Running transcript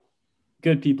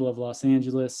good people of Los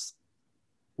Angeles,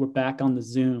 we're back on the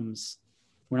Zooms.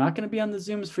 We're not going to be on the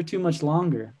Zooms for too much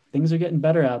longer. Things are getting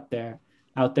better out there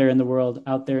in the world,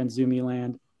 out there in Zoomy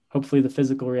land. Hopefully the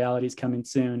physical reality is coming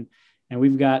soon. And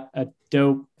we've got a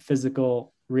dope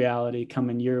physical reality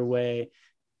coming your way.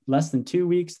 Less than 2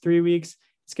 weeks, 3 weeks.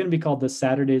 It's going to be called the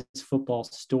Saturdays Football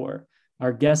Store.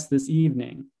 Our guest this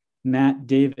evening, Matt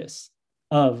Davis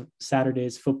of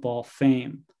Saturdays Football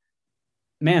fame.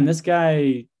 Man, this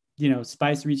guy,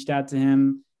 Spice reached out to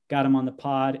him, got him on the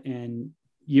pod, and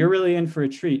you're really in for a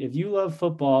treat. If you love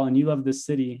football and you love the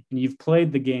city and you've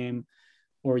played the game,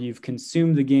 or you've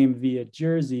consumed the game via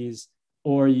jerseys,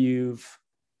 or you've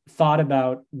thought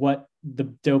about what the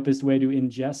dopest way to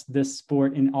ingest this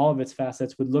sport in all of its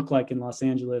facets would look like in Los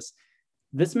Angeles,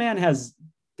 this man has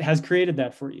created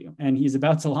that for you. And he's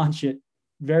about to launch it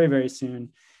very, very soon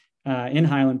in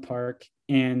Highland Park.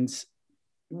 And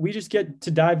we just get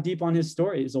to dive deep on his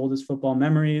story, his oldest football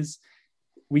memories.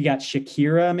 We got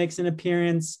Shakira makes an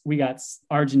appearance. We got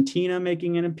Argentina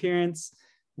making an appearance.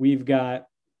 We've got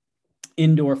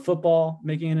indoor football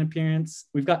making an appearance.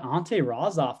 We've got Ante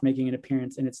Razov making an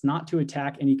appearance, and it's not to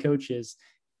attack any coaches.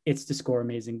 It's to score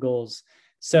amazing goals.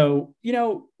 So,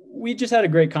 we just had a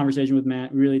great conversation with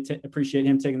Matt. We really appreciate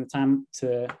him taking the time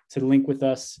to link with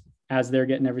us as they're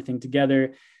getting everything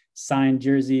together. Signed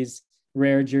jerseys,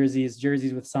 rare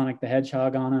jerseys with Sonic the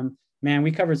Hedgehog on them. Man,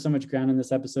 we covered so much ground in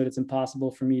this episode. It's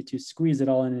impossible for me to squeeze it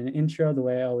all in an intro the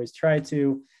way I always try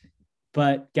to.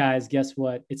 But guys, guess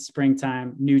what? It's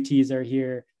springtime. New tees are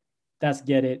here. Let's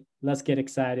get it. Let's get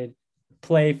excited.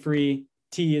 Play free.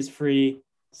 Tee is free.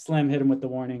 Slim, hit him with the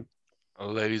warning.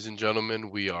 Ladies and gentlemen,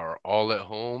 we are all at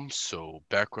home, so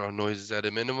background noise is at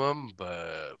a minimum,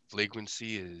 but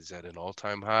flagrancy is at an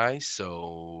all-time high.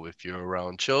 So if you're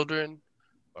around children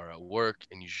or at work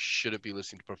and you shouldn't be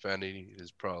listening to profanity, it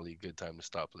is probably a good time to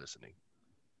stop listening.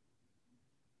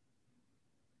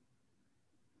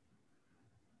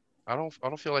 I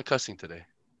don't feel like cussing today.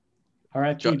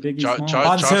 R.I.P. Biggie Smalls.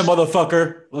 On 10,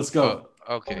 motherfucker. Let's go.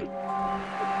 Okay.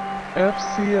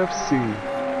 FCFC.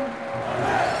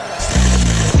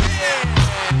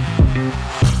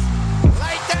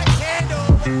 Light that candle.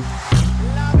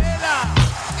 La vela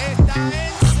está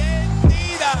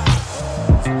encendida.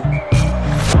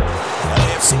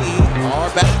 LAFC are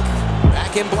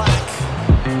back in black.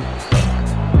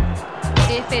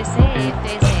 FCFC.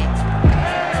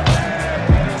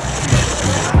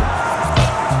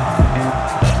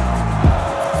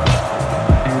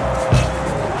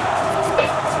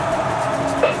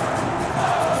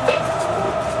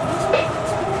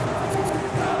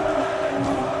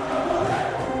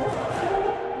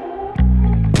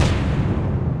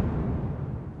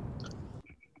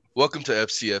 Welcome to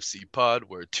FCFC Pod,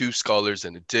 where two scholars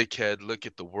and a dickhead look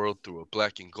at the world through a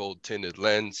black and gold tinted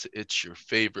lens. It's your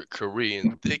favorite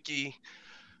Korean thickie.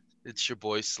 It's your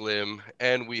boy Slim,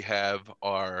 and we have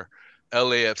our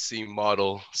LAFC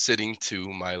model sitting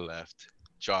to my left,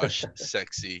 Josh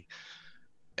Sexy,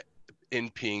 in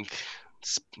pink,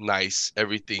 nice,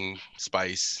 everything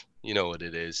spice. You know what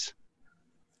it is.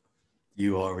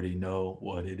 You already know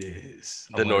what it is.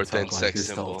 The North End sex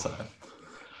symbol.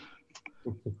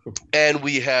 And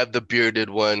we have the bearded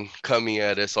one coming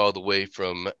at us all the way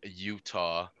from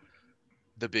Utah.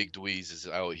 The big Dweez is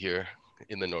out here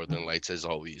in the Northern Lights as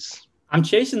always. I'm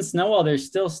chasing snow while there's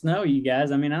still snow, you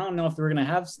guys. I mean, I don't know if we're going to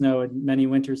have snow in many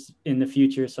winters in the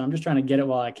future, so I'm just trying to get it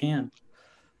while I can.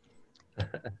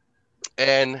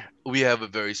 And we have a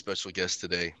very special guest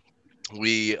today.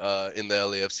 We, in the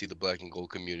LAFC, the Black and Gold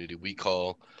community, we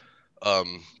call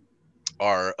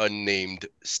our unnamed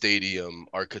stadium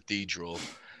our cathedral.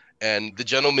 And the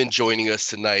gentleman joining us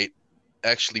tonight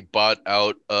actually bought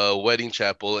out a wedding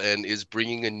chapel and is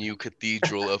bringing a new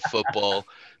cathedral of football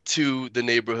to the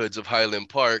neighborhoods of Highland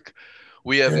Park.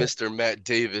 We have Mr. Matt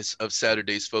Davis of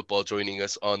Saturdays Football joining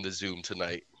us on the Zoom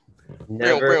tonight.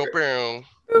 Never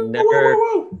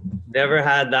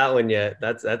had that one yet.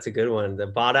 That's a good one. The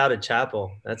bought out a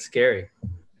chapel. That's scary.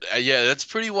 Yeah, that's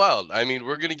pretty wild. I mean,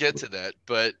 we're going to get to that,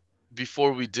 but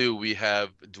before we do, we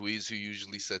have Dweez, who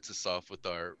usually sets us off with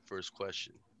our first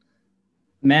question.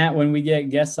 Matt, when we get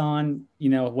guests on,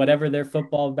 whatever their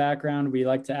football background, we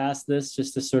like to ask this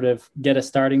just to sort of get a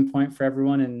starting point for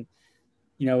everyone. And,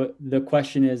 the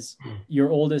question is your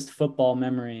oldest football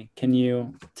memory. Can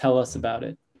you tell us about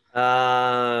it?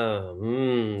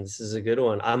 This is a good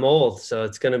one. I'm old, so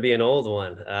it's going to be an old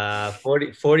one.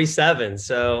 47.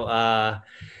 So,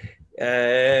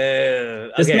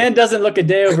 this man doesn't look a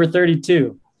day over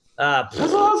 32. That's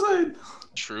what I'm saying.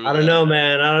 True. I don't know,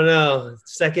 man. I don't know.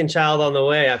 Second child on the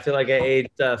way. I feel like I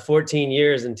aged 14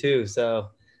 years and 2. So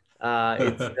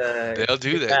They'll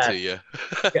do that to you.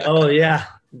 Oh yeah,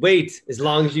 wait as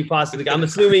long as you possibly can. I'm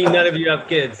assuming none of you have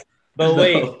kids, but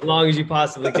wait as long as you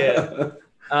possibly can.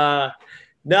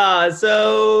 No,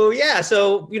 so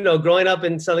growing up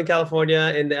in Southern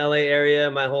California in the LA area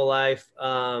my whole life,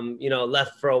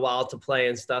 left for a while to play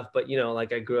and stuff, but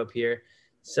I grew up here.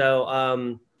 So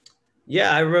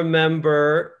I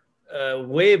remember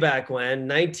way back when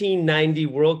 1990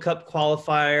 World Cup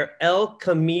qualifier, El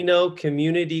Camino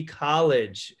Community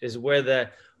College is where the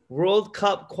World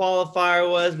Cup qualifier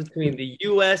was between the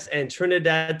US and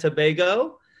Trinidad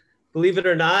Tobago, believe it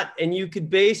or not. And you could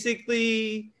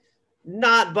basically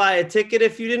not buy a ticket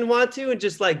if you didn't want to and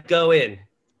just go in.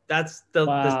 That's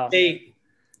the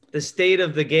state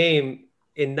of the game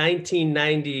in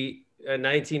 1990,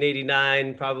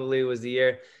 1989 probably was the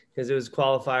year, because it was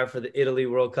qualifier for the Italy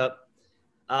World Cup.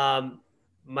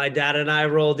 My dad and I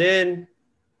rolled in.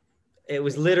 It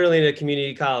was literally in a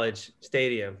community college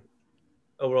stadium,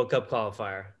 a World Cup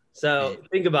qualifier. So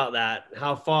think about that,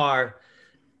 how far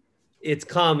it's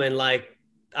come. And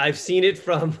I've seen it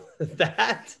from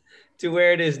that to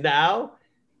where it is now.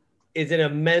 It's an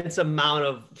immense amount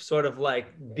of sort of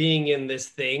being in this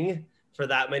thing for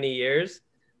that many years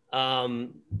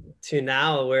to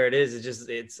now where it is.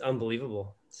 It's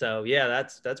unbelievable. So yeah,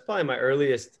 that's probably my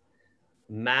earliest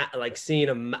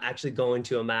seeing actually going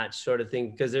to a match sort of thing,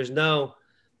 because there's no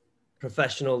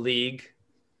professional league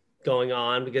going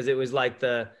on, because it was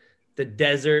the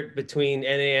desert between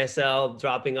NASL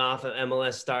dropping off and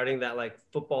MLS starting, that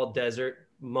football desert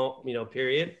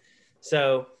period.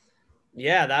 So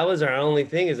yeah, that was our only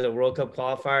thing, is a World Cup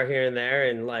qualifier here and there,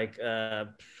 and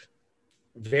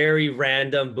very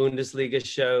random Bundesliga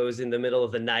shows in the middle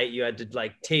of the night. You had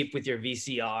to tape with your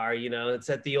VCR,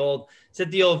 set the old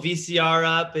VCR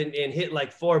up and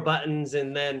hit 4 buttons,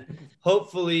 and then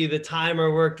hopefully the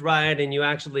timer worked right and you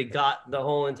actually got the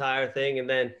whole entire thing, and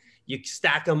then you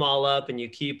stack them all up and you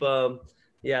keep them.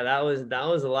 Yeah, that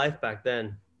was a life back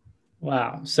then.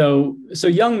 Wow. So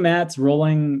young Matt's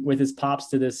rolling with his pops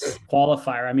to this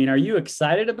qualifier. I mean, are you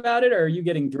excited about it, or are you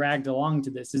getting dragged along to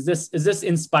this? Is this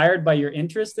inspired by your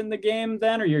interest in the game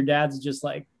then, or your dad's just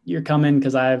you're coming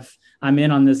because I'm in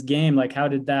on this game? How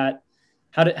does that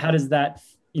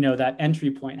that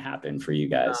entry point happen for you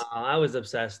guys? I was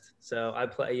obsessed. So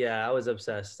I was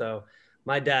obsessed. So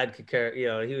my dad could care,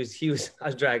 he was I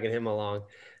was dragging him along.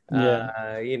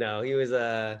 Yeah. He was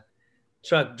a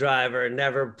truck driver,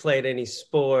 never played any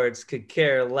sports, could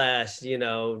care less,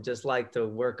 just like to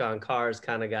work on cars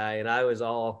kind of guy. And I was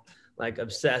all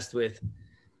obsessed with,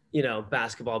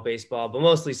 basketball, baseball, but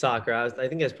mostly soccer. I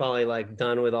think I was probably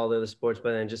done with all the other sports,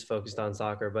 but then just focused on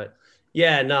soccer. But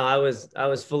yeah, no, I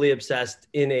was fully obsessed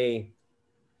in a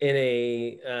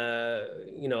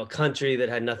country that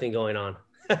had nothing going on,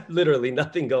 literally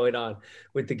nothing going on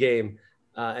with the game.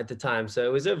 At the time. So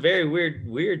it was a very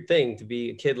weird thing to be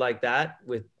a kid like that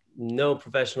with no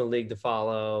professional league to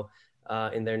follow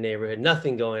in their neighborhood,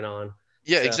 nothing going on.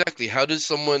 Yeah, exactly. How does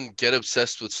someone get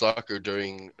obsessed with soccer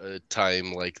during a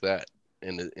time like that,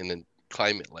 in a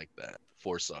climate like that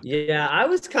for soccer? Yeah, I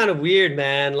was kind of weird,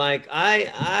 man.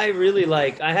 I really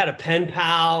I had a pen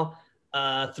pal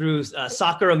through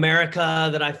Soccer America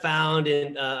that I found,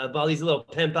 and all these little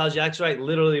pen pals. You actually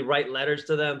literally write letters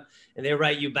to them, and they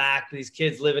write you back. These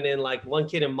kids living in one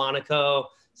kid in Monaco.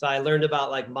 So I learned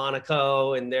about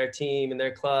Monaco and their team and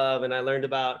their club. And I learned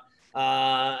about,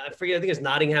 I think it's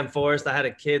Nottingham Forest. I had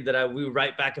a kid that we would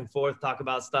write back and forth, talk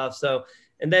about stuff. So,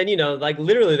 and then,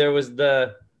 literally there was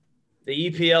the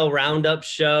EPL roundup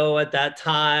show at that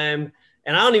time.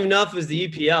 And I don't even know if it was the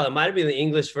EPL. It might've been the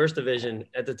English First Division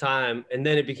at the time. And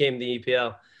then it became the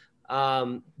EPL.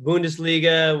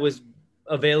 Bundesliga was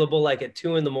available at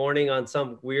 2 a.m. on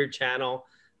some weird channel.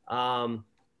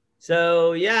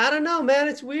 So yeah, I don't know, man.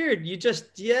 It's weird. You're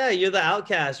the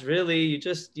outcast, really.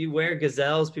 You wear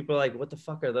gazelles. People are like, what the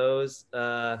fuck are those?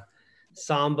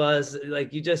 Sambas.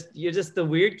 You're just the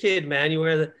weird kid, man. You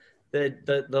wear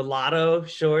the lotto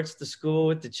shorts to school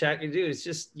with the check. Dude,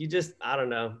 it's I don't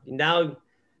know.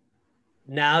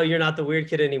 Now you're not the weird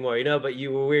kid anymore, but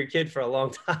you were a weird kid for a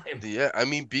long time. Yeah, I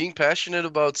mean, being passionate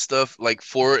about stuff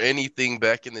for anything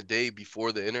back in the day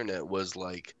before the internet was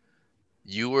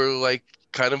you were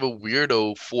kind of a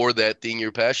weirdo for that thing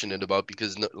you're passionate about,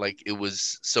 because it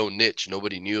was so niche.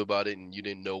 Nobody knew about it, and you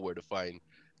didn't know where to find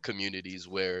communities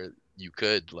where you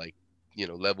could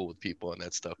level with people and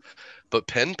that stuff. But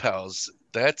pen pals,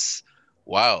 that's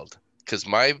wild, because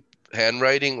my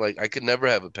handwriting, I could never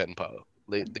have a pen pal.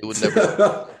 They would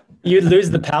never. You'd lose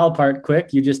the pal part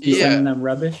quick. You just be sending them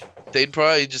rubbish. They'd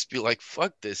probably just be like,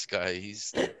 "Fuck this guy."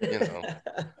 He's,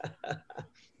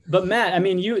 But Matt, I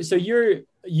mean,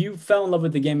 you fell in love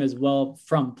with the game as well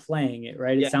from playing it,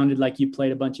 right? It Yeah. sounded like you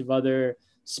played a bunch of other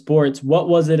sports. What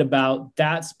was it about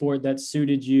that sport that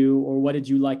suited you, or what did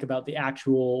you like about the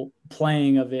actual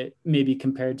playing of it, maybe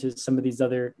compared to some of these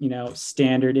other,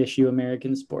 standard issue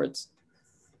American sports?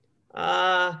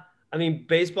 I mean,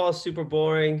 baseball is super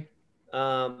boring.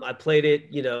 I played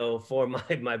it, for my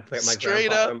Straight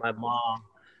grandfather up. and my mom.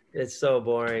 It's so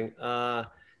boring.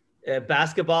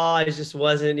 Basketball, I just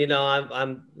wasn't,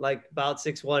 I'm like about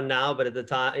 6'1" now, but at the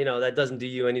time, that doesn't do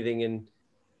you anything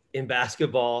in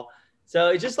basketball. So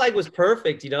it just like was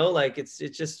perfect, like it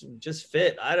just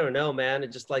fit. I don't know, man.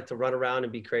 It just like to run around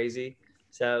and be crazy.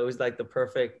 So it was like the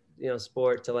perfect,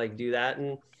 sport to like do that.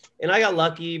 And I got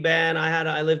lucky, man.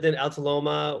 I lived in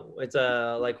Altaloma. It's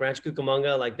like Ranch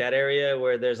Cucamonga, like that area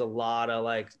where there's a lot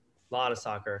of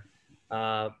soccer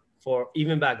for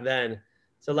even back then.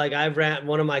 So like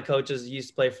one of my coaches used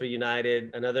to play for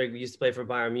United. Another used to play for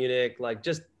Bayern Munich, like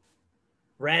just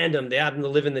random. They happened to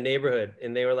live in the neighborhood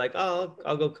and they were like, oh,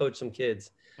 I'll go coach some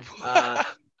kids.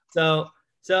 So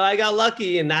I got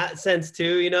lucky in that sense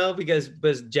too,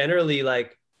 because generally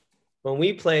like when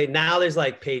we played, now there's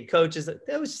like paid coaches.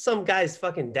 There was some guy's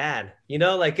fucking dad,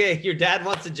 like, hey, your dad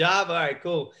wants a job. All right,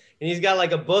 cool. And he's got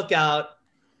like a book out.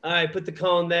 All right, put the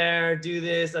cone there, do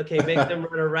this. Okay, make them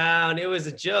run around. It was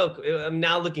a joke. I'm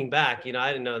now looking back,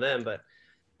 I didn't know them, but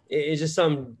it's just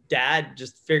some dad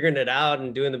just figuring it out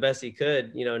and doing the best he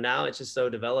could. Now it's just so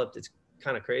developed. It's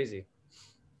kind of crazy.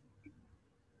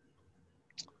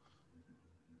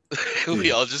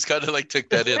 We all just kind of like took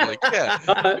that in, like, yeah,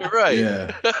 you're right.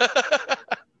 Yeah.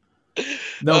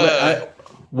 No, but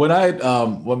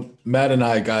when Matt and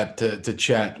I got to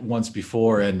chat once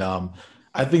before, and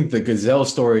I think the Gazelle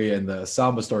story and the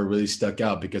Samba story really stuck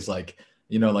out because like,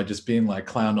 like just being like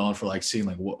clowned on for like seeing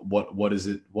like what is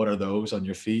it? What are those on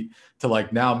your feet? To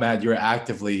like now, Matt, you're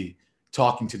actively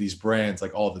talking to these brands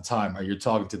like all the time. Right? You're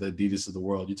talking to the Adidas of the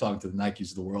world. You're talking to the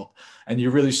Nikes of the world. And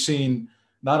you're really seeing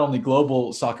not only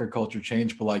global soccer culture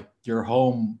change, but like your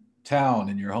hometown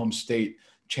and your home state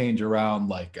change around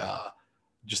like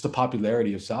just the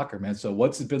popularity of soccer, man. So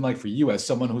what's it been like for you as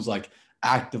someone who's like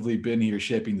actively been here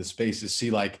shaping the space to see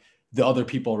like the other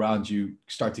people around you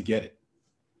start to get it?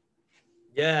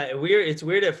 Yeah, it's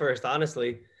weird at first,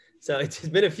 honestly. So it's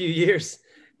been a few years.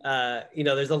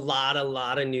 There's a lot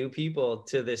of new people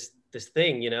to this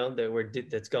thing,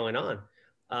 that's going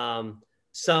on.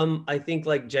 Some I think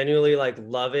like genuinely like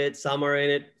love it. Some are in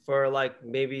it for like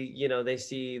maybe they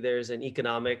see there's an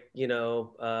economic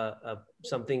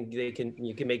something you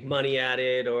can make money at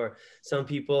it, or some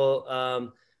people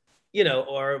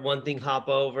or one thing hop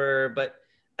over. But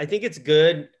I think it's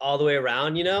good all the way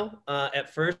around.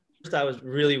 At first I was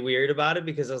really weird about it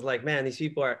because I was like, man, these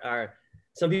people are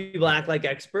some people act like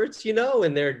experts, and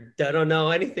they don't know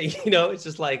anything. It's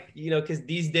just like because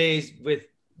these days with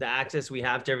the access we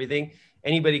have to everything,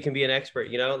 anybody can be an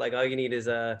expert, like all you need is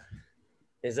a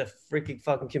freaking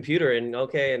fucking computer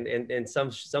and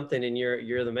something and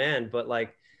you're the man. But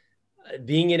like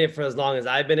being in it for as long as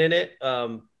I've been in it,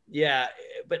 yeah.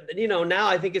 But now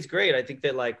I think it's great. I think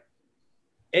that like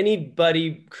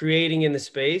anybody creating in the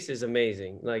space is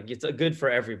amazing. Like it's good for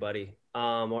everybody,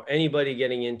 or anybody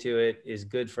getting into it is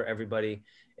good for everybody.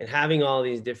 And having all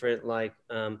these different like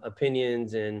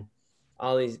opinions and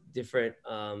all these different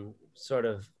sort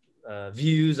of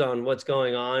views on what's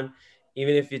going on,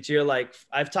 even if it's like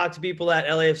I've talked to people at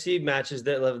LAFC matches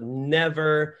that have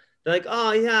never, they're like,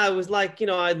 oh yeah, I was like,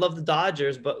 I love the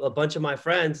Dodgers, but a bunch of my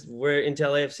friends were into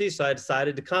LAFC, so I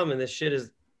decided to come, and this shit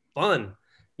is fun,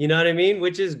 you know what I mean?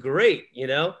 Which is great,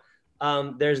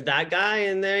 there's that guy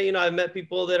in there. I've met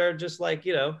people that are just like,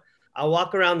 I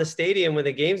walk around the stadium when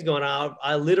the game's going on.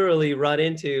 I literally run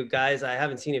into guys I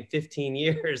haven't seen in 15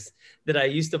 years that I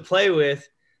used to play with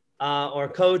or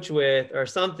coach with or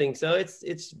something. So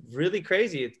it's really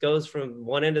crazy. It goes from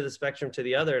one end of the spectrum to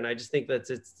the other. And I just think that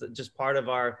it's just part of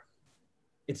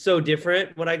it's so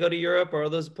different when I go to Europe or all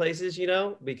those places,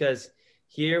 because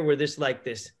here we're just like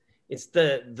this. It's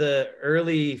the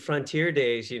early frontier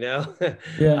days,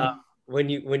 Yeah. When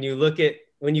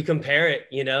you compare it,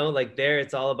 like there,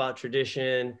 it's all about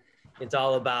tradition. It's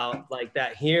all about like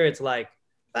that. Here, it's like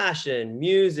fashion,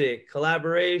 music,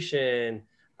 collaboration,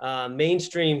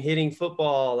 mainstream hitting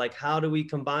football. Like, how do we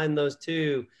combine those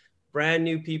two? Brand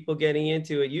new people getting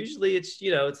into it. Usually it's,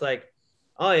 it's like,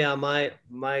 oh yeah,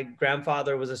 my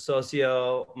grandfather was a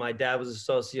socio, my dad was a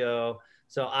socio,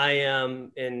 so I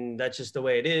am, and that's just the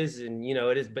way it is. And,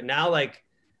 it is. But now like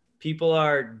people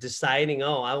are deciding,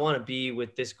 oh, I want to be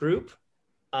with this group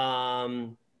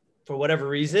for whatever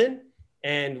reason.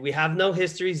 and we have no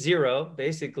history, zero,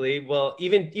 basically. Well,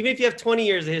 even if you have 20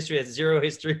 years of history, it's zero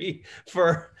history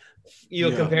for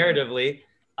comparatively.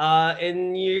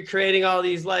 And you're creating all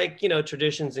these like,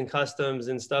 traditions and customs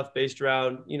and stuff based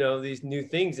around, these new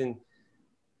things. And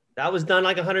that was done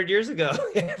like 100 years ago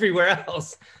everywhere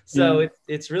else. So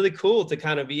it's really cool to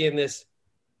kind of be in this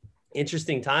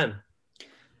interesting time.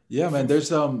 Yeah, man.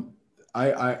 There's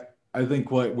I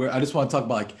think I just want to talk about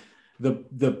like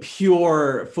the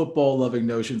pure football loving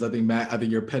notions. I think Matt, I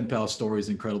think your pen pal story is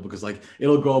incredible because like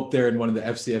it'll go up there in one of the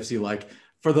FCFC like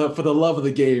for the love of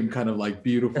the game kind of like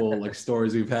beautiful like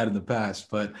stories we've had in the past.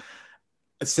 But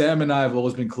Sam and I have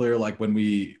always been clear, like when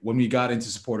we got into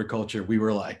supporter culture, we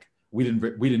were like we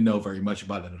didn't know very much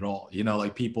about it at all.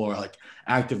 Like people are like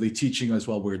actively teaching us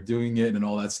while we're doing it and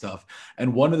all that stuff.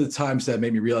 And one of the times that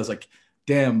made me realize like,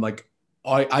 damn, like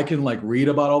I can like read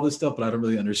about all this stuff, but I don't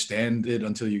really understand it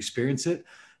until you experience it,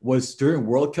 was during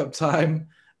World Cup time,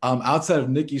 outside of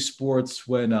Nikki Sports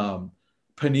when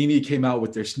Panini came out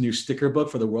with their new sticker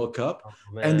book for the World Cup.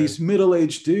 Oh, and these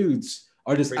middle-aged dudes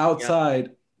are just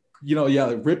outside,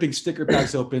 ripping sticker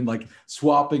packs open, like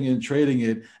swapping and trading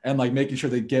it and like making sure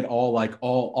they get all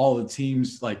the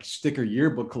teams like sticker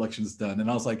yearbook collections done. And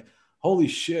I was like, holy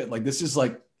shit, like this is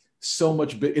like so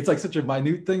much big. It's like such a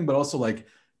minute thing, but also like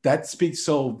that speaks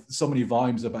so many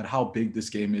volumes about how big this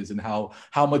game is and how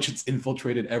much it's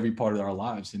infiltrated every part of our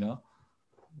lives,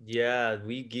 Yeah,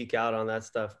 we geek out on that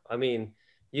stuff. I mean,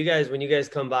 you guys, when you guys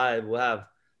come by, we'll have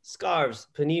scarves,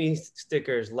 Panini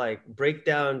stickers, like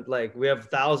breakdown, like we have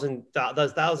 1,000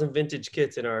 vintage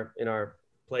kits in our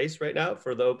place right now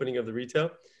for the opening of the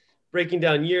retail, breaking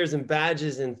down years and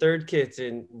badges and third kits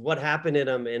and what happened in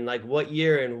them and like what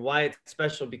year and why it's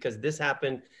special because this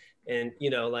happened. And,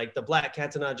 like the black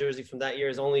Cantona jersey from that year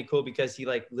is only cool because he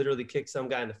like literally kicked some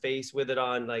guy in the face with it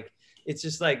on. Like, it's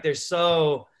just like,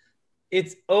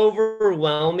 it's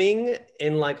overwhelming.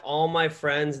 And like all my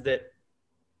friends that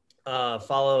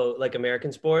follow like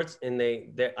American sports and I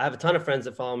have a ton of friends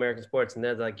that follow American sports and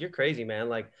they're like, you're crazy, man.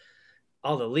 Like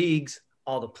all the leagues,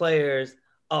 all the players,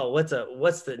 what's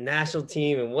the national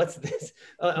team and what's this?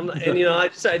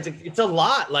 It's a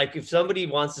lot. Like if somebody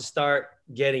wants to start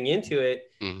getting into it,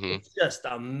 it's just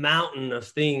a mountain of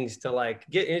things to like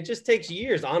get. It just takes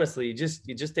years, honestly. It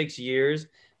just takes years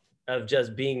of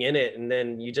just being in it. And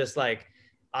then you just like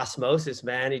osmosis,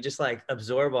 man. You just like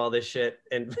absorb all this shit.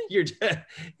 And you're just,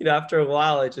 after a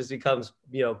while, it just becomes,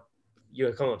 you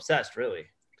become obsessed, really.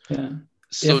 Yeah.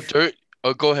 So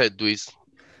go ahead, Luis.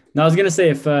 No, I was gonna say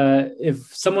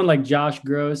if someone like Josh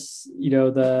Gross,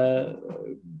 the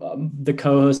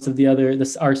co-host of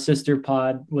our sister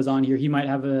pod was on here, he might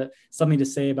have something to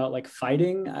say about like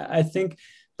fighting, I think.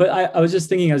 But I was just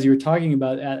thinking as you were talking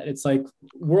about that, it's like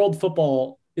world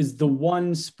football is the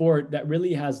one sport that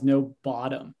really has no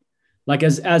bottom. Like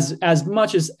as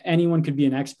much as anyone could be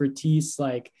an expertise,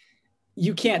 like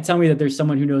you can't tell me that there's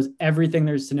someone who knows everything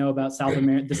there is to know about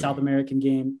the South American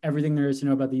game, everything there is to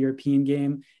know about the European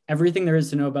game, everything there is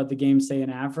to know about the game, say in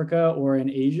Africa or in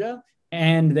Asia.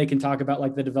 And they can talk about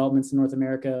like the developments in North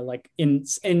America, like in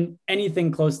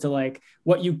anything close to like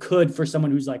what you could for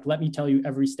someone who's like, let me tell you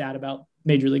every stat about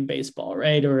Major League Baseball,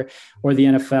 right? Or the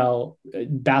NFL,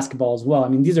 basketball as well. I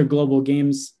mean, these are global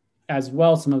games as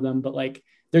well, some of them, but like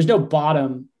there's no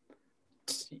bottom.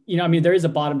 There is a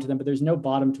bottom to them, but there's no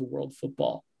bottom to world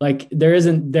football. Like there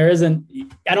isn't,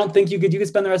 I don't think you could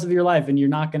spend the rest of your life and you're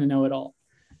not going to know it all.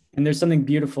 And there's something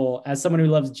beautiful as someone who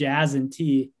loves jazz and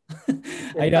tea.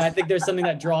 I think there's something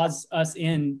that draws us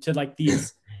in to like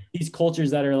these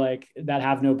cultures that are like, that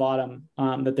have no bottom,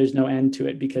 that there's no end to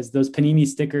it because those Panini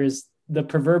stickers, the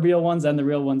proverbial ones and the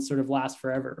real ones sort of last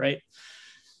forever. Right.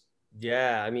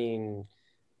 Yeah. I mean,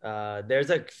 there's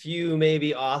a few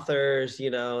maybe authors,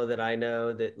 that I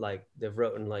know that like they've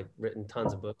written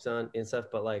tons of books on and stuff,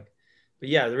 but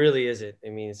yeah, it really is it. I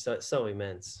mean, it's so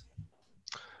immense.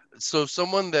 So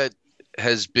someone that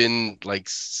has been like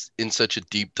in such a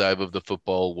deep dive of the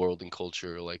football world and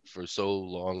culture, like for so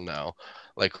long now,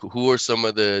 like who are some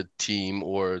of the team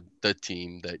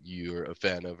that you're a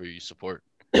fan of or you support?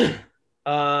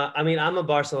 I mean, I'm a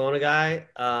Barcelona guy.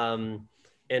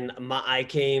 And I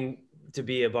came to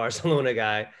be a Barcelona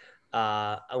guy.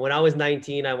 When I was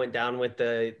 19, I went down with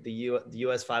the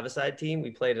US five-a-side team.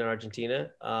 We played in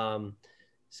Argentina.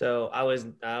 So I was, a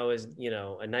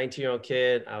 19-year-old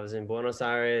kid. I was in Buenos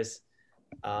Aires.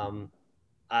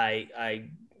 I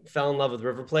fell in love with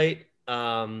River Plate.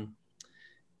 And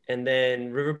And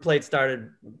then River Plate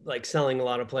started like selling a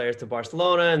lot of players to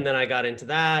Barcelona. And then I got into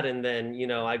that. And then, you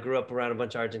know, I grew up around a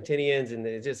bunch of Argentinians and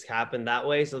it just happened that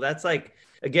way. So that's like,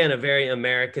 again, a very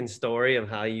American story of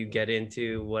how you get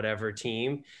into whatever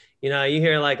team. You know, you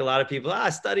hear like a lot of people,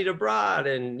 I studied abroad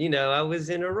and, you know, I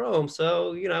was in Rome.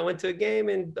 So, you know, I went to a game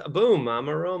and boom, I'm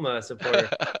a Roma supporter.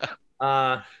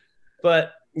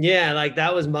 But yeah, like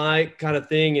that was my kind of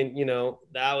thing. And, you know,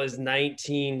 that was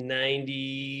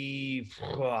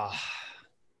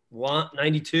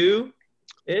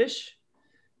 92-ish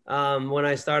when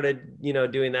I started, you know,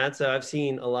 doing that. So I've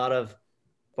seen a lot of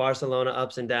Barcelona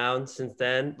ups and downs since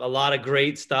then. A lot of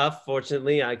great stuff.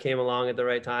 Fortunately, I came along at the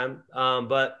right time.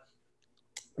 But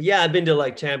yeah, I've been to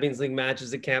like Champions League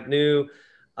matches at Camp Nou.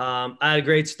 I had a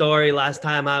great story last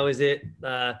time I was it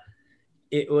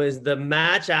was the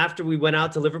match after we went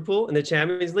out to Liverpool in the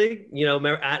Champions League. You know,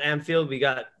 remember at Anfield, we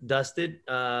got dusted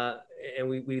and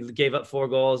we gave up 4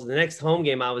 goals. The next home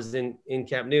game I was in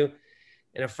Camp Nou,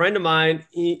 and a friend of mine,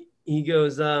 he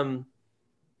goes,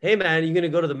 hey man, you going to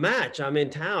go to the match? I'm in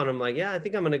town. I'm like, yeah, I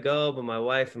think I'm going to go, but my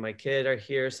wife and my kid are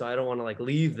here, so I don't want to like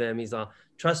leave them. He's like,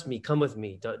 trust me, come with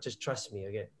me. Just trust me,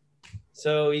 okay?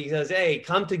 So he says, hey,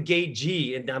 come to Gate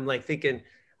G. And I'm like thinking,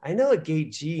 I know a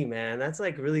Gate G, man. That's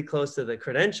like really close to the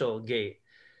Credential Gate.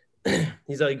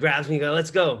 He's like, he grabs me,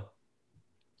 let's go.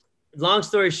 Long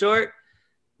story short,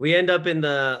 we end up in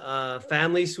the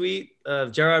family suite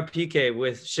of Gerard Piqué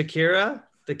with Shakira,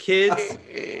 the kids,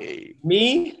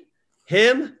 me,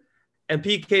 him, and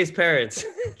Piqué's parents.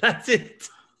 That's it.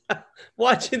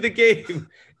 Watching the game.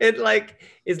 It's like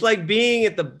being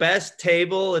at the best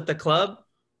table at the club.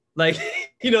 Like,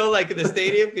 you know, like in the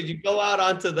stadium, because you go out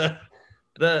onto the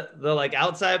like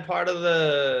outside part of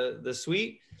the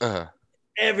suite. Uh-huh.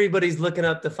 Everybody's looking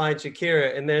up to find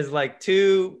Shakira, and there's like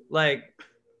 2 like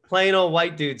plain old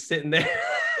white dudes sitting there.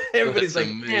 Everybody's like,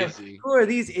 who are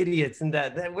these idiots? And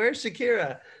that where's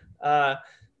Shakira?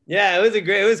 Yeah,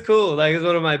 it was cool. Like, it was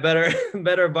one of my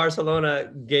better Barcelona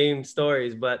game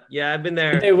stories. But yeah, I've been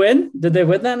there. Did they win? Did they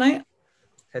win that night?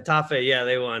 Getafe, yeah,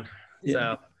 they won. Yeah.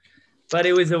 So, but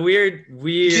it was a weird.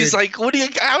 He's like, what do you?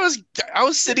 I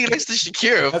was sitting next to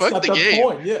Shakira. That's fuck the game.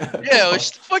 Point. Yeah, it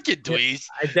was fucking dweez.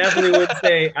 I definitely would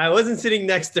say I wasn't sitting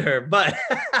next to her, but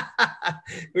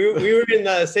we were in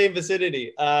the same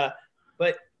vicinity.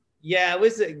 But yeah, it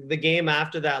was the game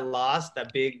after that loss,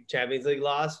 that big Champions League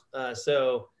loss.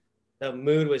 So the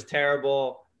mood was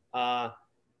terrible.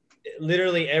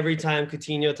 Literally every time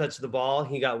Coutinho touched the ball,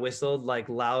 he got whistled like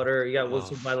louder. He got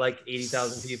whistled by like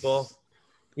 80,000 people.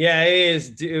 Yeah,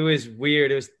 it was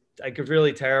weird. It was like a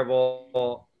really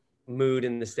terrible mood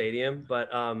in the stadium, but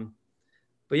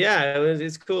yeah,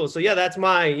 it's cool. So yeah, that's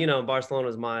my, you know,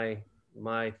 Barcelona's my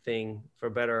thing, for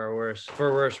better or worse.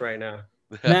 For worse right now.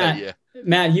 Matt, yeah.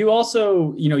 Matt, you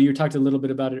also, you know, you talked a little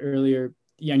bit about it earlier,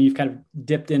 and you've kind of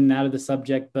dipped in and out of the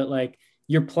subject, but like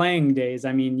your playing days,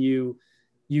 I mean, you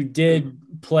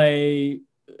did play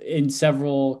in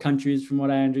several countries from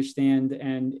what I understand.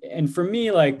 And for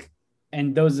me, like,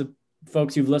 and those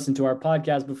folks who've listened to our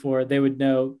podcast before, they would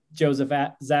know Joseph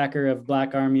Zacher of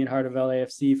Black Army and Heart of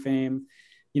LAFC fame.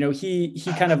 You know, he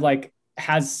kind of like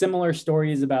has similar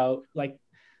stories about, like,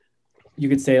 you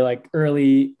could say like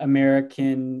early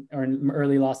American or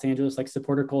early Los Angeles, like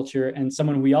supporter culture. And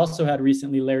someone we also had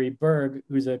recently, Larry Berg,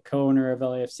 who's a co-owner of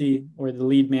LAFC, or the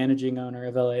lead managing owner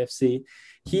of LAFC.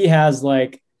 He has,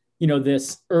 like, you know,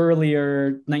 this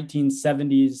earlier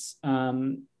 1970s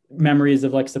memories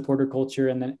of like supporter culture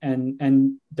and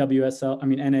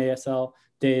NASL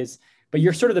days, but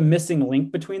you're sort of the missing link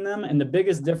between them. And the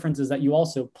biggest difference is that you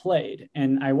also played.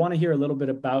 And I want to hear a little bit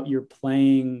about your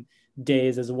playing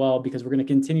days as well, because we're going to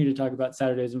continue to talk about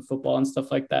Saturdays in football and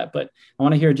stuff like that. But I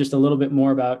want to hear just a little bit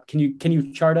more about, can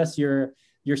you chart us your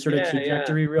sort of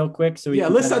trajectory real quick? So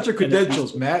let's start your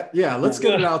credentials, Matt. Yeah, let's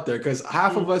get it out there, because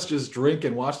half of us just drink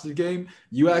and watch the game.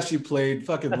 You actually played,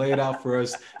 fucking laid out for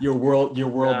us your world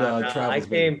travels.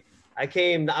 I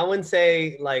came, I wouldn't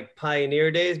say like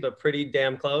pioneer days, but pretty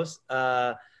damn close.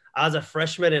 I was a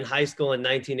freshman in high school in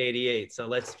 1988. So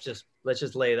let's just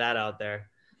lay that out there.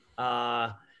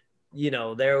 You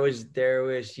know, there was,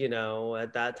 you know,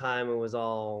 at that time it was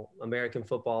all American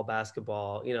football,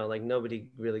 basketball, you know, like nobody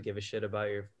really gave a shit about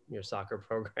your soccer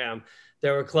program.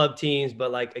 There were club teams,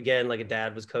 but like, again, like a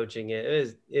dad was coaching it.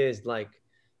 It was like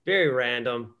very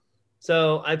random.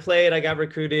 So I played, I got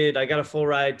recruited. I got a full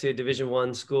ride to Division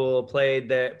I school, played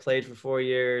for 4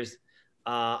 years.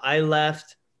 I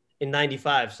left in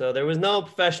 95. So there was no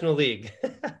professional league.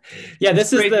 Yeah,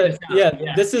 this is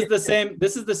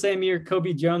the same year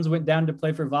Kobe Jones went down to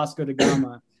play for Vasco da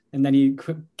Gama, and then he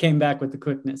came back with the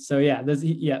quickness. So yeah,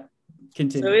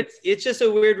 continue. So it's just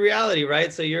a weird reality,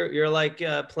 right? So you're like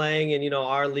playing, and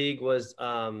our league was,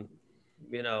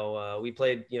 we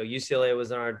played. UCLA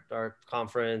was in our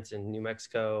conference, and New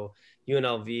Mexico,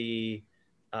 UNLV,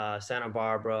 Santa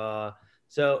Barbara.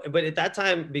 So, but at that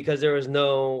time, because there was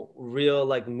no real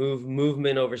like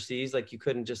movement overseas, like you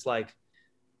couldn't just like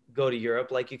go to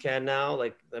Europe like you can now.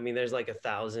 Like, I mean, there's like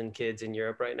 1,000 kids in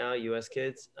Europe right now, US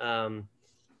kids.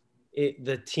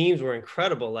 The teams were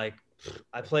incredible. Like,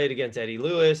 I played against Eddie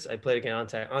Lewis. I played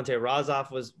against Ante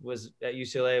Razov was at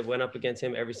UCLA. Went up against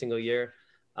him every single year.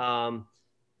 The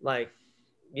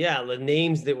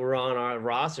names that were on our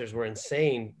rosters were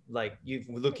insane. Like, you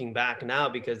looking back now,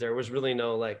 because there was really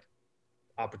no like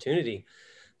opportunity.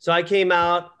 So I came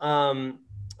out.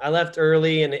 I left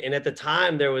early, and at the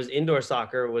time there was indoor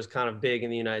soccer was kind of big in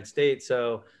the United States.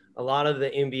 So a lot of the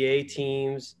NBA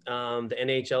teams, the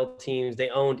NHL teams, they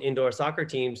owned indoor soccer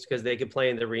teams because they could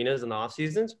play in the arenas in the off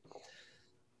seasons.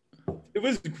 It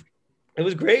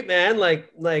was great, man.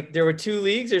 Like there were 2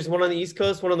 leagues. There's one on the East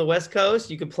Coast, one on the West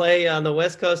Coast. You could play on the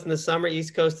West Coast in the summer,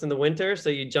 East Coast in the winter. So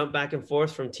you jump back and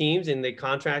forth from teams, and the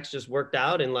contracts just worked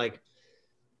out. And like,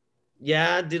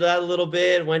 yeah, did that a little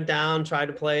bit, went down, tried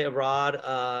to play abroad,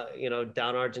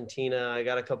 down Argentina. I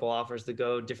got a couple offers to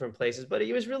go different places, but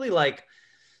it was really like,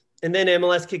 and then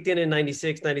MLS kicked in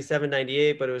 96, 97,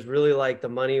 98, but it was really like the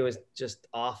money was just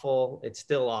awful. It's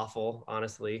still awful,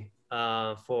 honestly,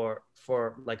 for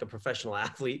like a professional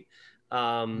athlete.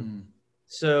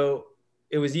 So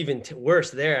it was even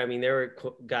worse there. I mean, there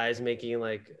were guys making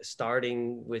like,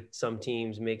 starting with some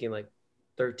teams making like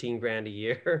 13 grand a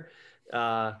year.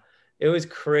 It was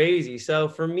crazy. So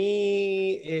for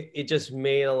me, it just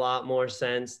made a lot more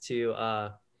sense to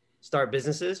start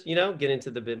businesses, get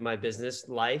into my business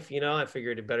life. I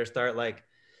figured it better start like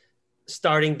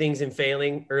starting things and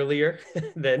failing earlier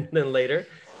than later,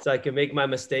 so I could make my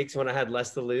mistakes when I had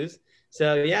less to lose.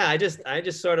 So yeah, I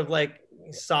just sort of like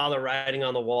saw the writing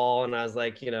on the wall, and I was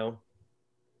like,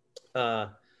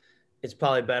 it's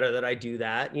probably better that I do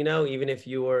that, even if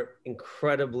you were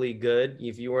incredibly good,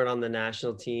 if you weren't on the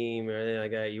national team or anything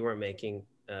like that, you weren't making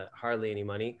hardly any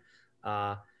money.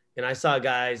 And I saw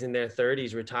guys in their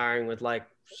 30s retiring with like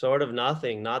sort of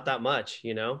nothing, not that much,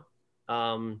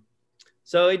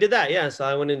 So I did that. Yeah. So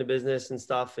I went into business and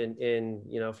stuff, and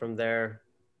from there,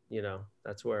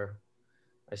 that's where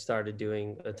I started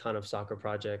doing a ton of soccer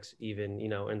projects, even,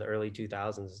 in the early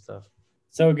 2000s and stuff.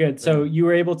 So good. So you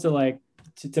were able to like,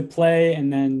 to play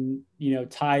and then,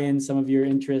 tie in some of your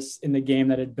interests in the game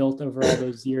that had built over all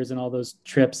those years and all those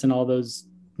trips and all those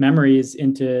memories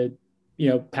into,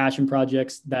 passion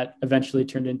projects that eventually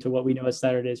turned into what we know as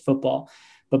Saturday's football.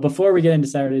 But before we get into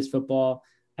Saturday's football,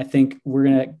 I think we're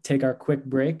going to take our quick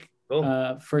break.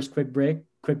 Cool. First quick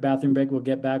bathroom break. We'll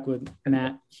get back with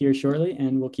Matt here shortly,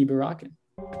 and we'll keep it rocking.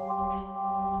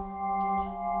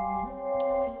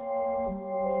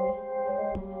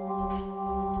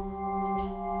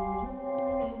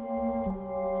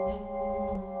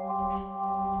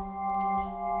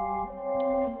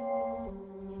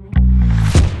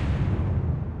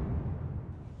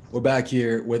 We're back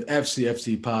here with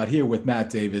FCFC Pod, here with Matt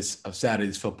Davis of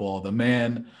Saturday's Football, the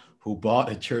man who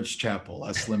bought a church chapel,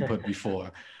 as Slim put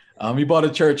before. He bought a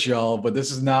church, y'all, but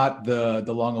this is not the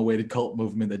long-awaited cult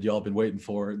movement that y'all been waiting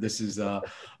for. This is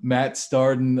Matt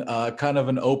starting kind of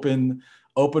an open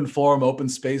forum, open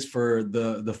space for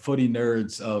the footy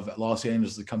nerds of Los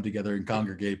Angeles to come together and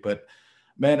congregate. But,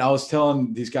 man, I was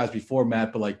telling these guys before,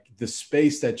 Matt, but like the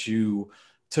space that you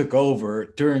took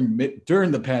over during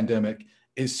the pandemic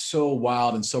is so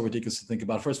wild and so ridiculous to think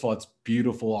about. First of all, it's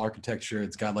beautiful architecture.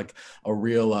 It's got like a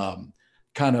real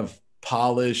kind of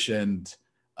polish and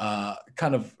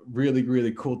kind of really,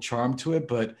 really cool charm to it.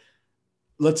 But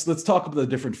let's talk about the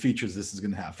different features this is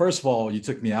going to have. First of all, you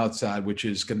took me outside, which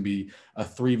is going to be a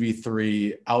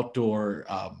 3v3 outdoor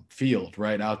field,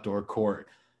 right? Outdoor court.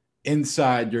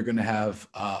 Inside, you're going to have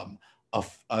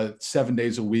a 7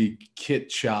 days a week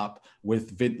kit shop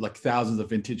with like thousands of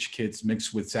vintage kits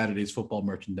mixed with Saturday's football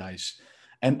merchandise.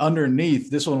 And underneath,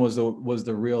 this one was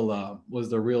the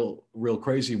real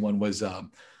crazy one, was a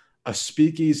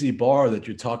speakeasy bar that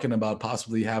you're talking about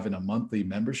possibly having a monthly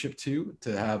membership to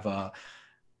have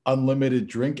unlimited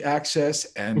drink access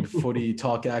and footy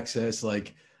talk access.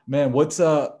 Like, man, was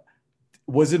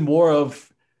it more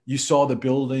of you saw the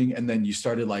building and then you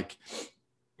started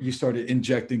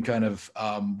injecting kind of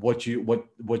what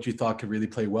you thought could really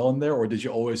play well in there? Or did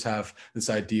you always have this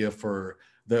idea for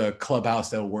the clubhouse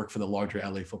that will work for the larger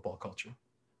LA football culture?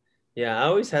 Yeah, I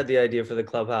always had the idea for the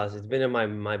clubhouse. It's been in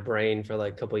my brain for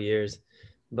like a couple of years.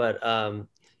 But,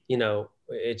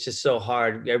 it's just so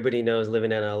hard. Everybody knows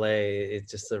living in LA,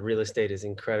 it's just the real estate is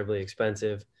incredibly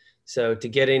expensive. So to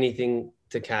get anything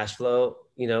to cash flow,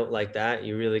 like that,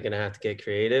 you're really going to have to get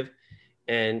creative.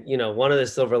 And, one of the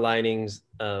silver linings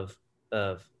of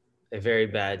a very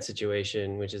bad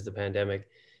situation, which is the pandemic,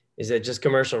 is that just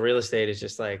commercial real estate is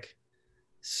just like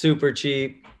super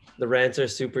cheap. The rents are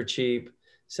super cheap.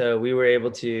 So we were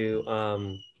able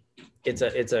to, it's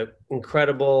a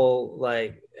incredible,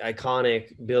 like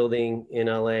iconic building in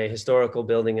LA, historical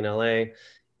building in LA,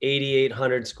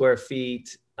 8,800 square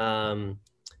feet.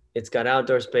 It's got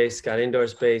outdoor space, got indoor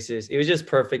spaces. It was just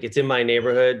perfect. It's in my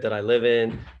neighborhood that I live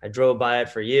in. I drove by it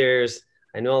for years.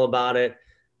 I know all about it.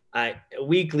 I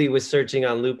weekly was searching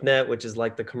on LoopNet, which is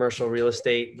like the commercial real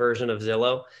estate version of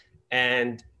Zillow.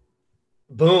 And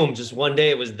boom, just one day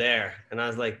it was there. And I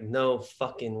was like, no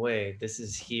fucking way. This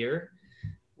is here?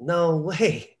 No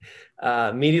way.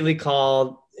 Immediately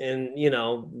called, and,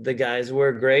 the guys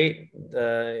were great.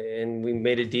 And we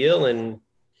made a deal. And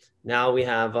now we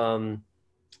have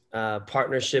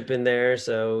partnership in there.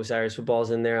 So Cyrus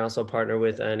Football's in there. I also partner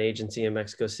with an agency in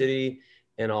Mexico City,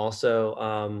 and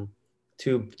also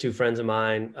two friends of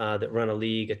mine that run a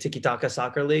league, a Tiki Taka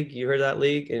soccer league. You heard that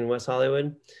league in West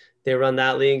Hollywood? They run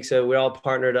that league. So we're all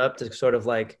partnered up to sort of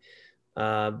like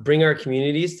bring our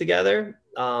communities together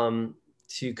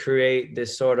to create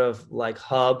this sort of like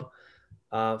hub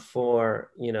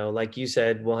for, like you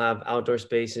said, we'll have outdoor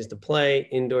spaces to play,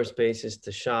 indoor spaces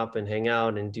to shop and hang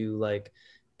out and do like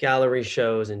gallery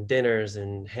shows and dinners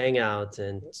and hangouts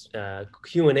and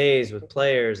Q&As with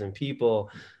players and people.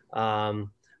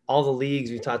 All the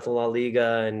leagues, we talked to La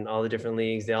Liga and all the different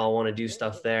leagues, they all want to do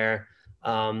stuff there.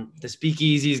 The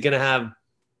Speakeasy is going to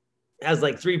has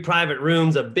like 3 private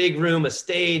rooms, a big room, a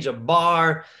stage, a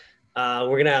bar. We're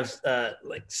going to have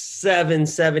like 7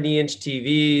 70-inch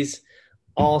TVs,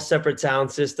 all separate sound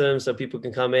systems, so people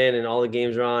can come in and all the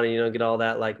games are on and, get all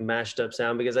that like mashed up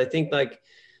sound. Because I think like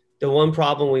the one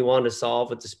problem we want to solve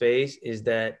with the space is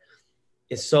that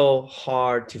it's so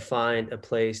hard to find a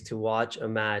place to watch a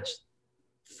match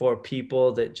for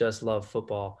people that just love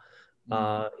football.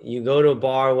 You go to a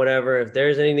bar, whatever, if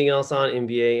there's anything else on,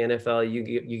 NBA, NFL,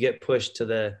 you get pushed to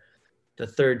the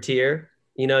third tier.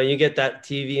 You get that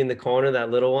TV in the corner,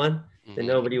 that little one that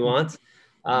nobody wants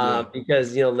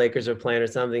because, Lakers are playing or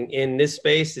something. In this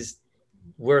space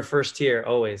we're first tier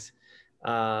always.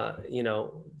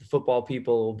 The football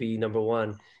people will be number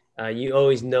one. You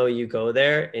always know you go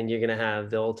there and you're going to have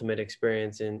the ultimate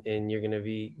experience, and you're going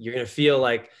to feel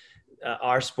like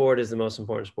our sport is the most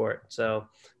important sport. So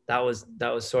that was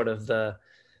sort of the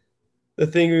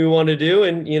thing we want to do.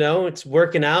 And, it's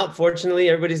working out. Fortunately,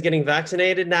 everybody's getting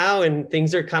vaccinated now and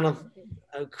things are kind of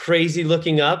crazy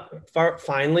looking up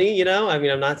finally,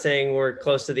 I'm not saying we're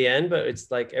close to the end, but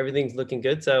it's like everything's looking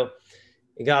good. So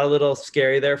it got a little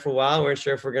scary there for a while. We weren't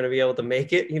sure if we're going to be able to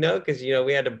make it, because,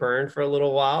 we had to burn for a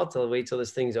little while wait till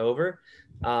this thing's over,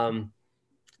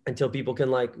 until people can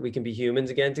we can be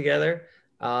humans again together.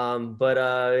 But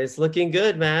it's looking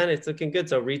good, man. It's looking good.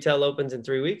 So retail opens in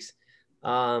 3 weeks.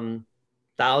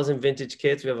 1,000 vintage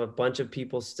kits. We have a bunch of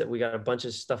people. We got a bunch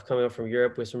of stuff coming up from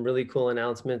Europe with some really cool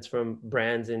announcements from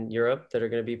brands in Europe that are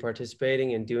going to be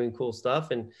participating and doing cool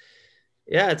stuff. And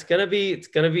yeah, it's gonna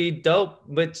be dope.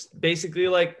 But basically,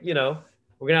 we're gonna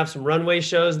have some runway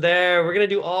shows there. We're gonna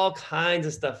do all kinds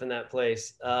of stuff in that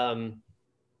place. That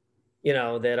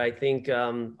I think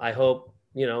I hope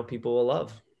people will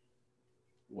love.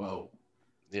 Whoa.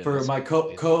 Yeah, for my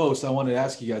co-host, I wanted to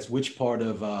ask you guys which part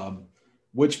of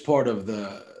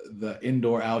the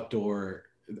indoor outdoor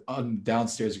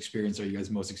downstairs experience are you guys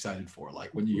most excited for?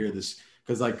 Like when you hear this,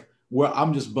 because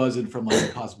I'm just buzzing from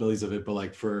the possibilities of it,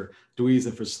 but for Dweez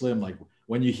and for Slim,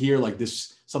 when you hear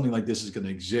this, something like this is going to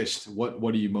exist, what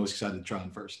are you most excited to try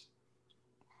on first?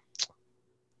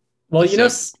 Well,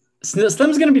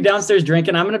 Slim's going to be downstairs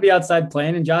drinking. I'm going to be outside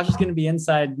playing, and Josh is going to be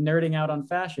inside nerding out on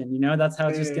fashion. That's how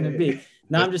it's just going to be.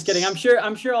 No, I'm just kidding. I'm sure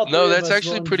all three No, of that's us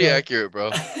actually pretty accurate,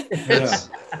 bro. It's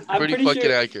pretty fucking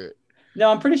accurate. No,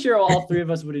 I'm pretty sure all three of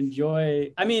us would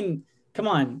enjoy. I mean, come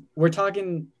on.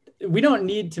 We don't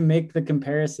need to make the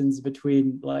comparisons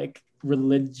between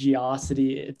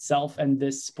religiosity itself and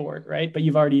this sport, right? But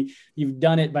you've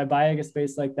done it by buying a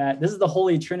space like that. This is the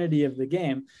holy trinity of the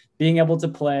game: being able to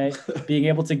play, being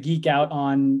able to geek out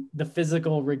on the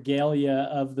physical regalia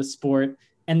of the sport,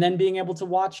 and then being able to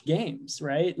watch games,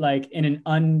 right?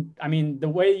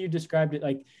 The way you described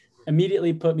it,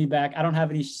 immediately put me back. I don't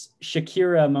have any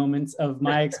Shakira moments of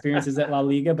my experiences at La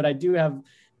Liga, but I do have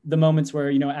the moments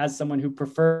where, as someone who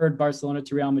preferred Barcelona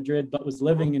to Real Madrid, but was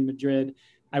living in Madrid,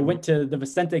 I went to the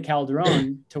Vicente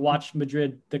Calderon to watch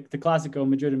Madrid, the Clásico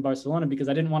Madrid and Barcelona, because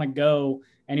I didn't want to go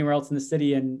anywhere else in the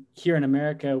city. And here in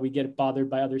America, we get bothered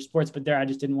by other sports, but there I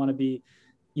just didn't want to be,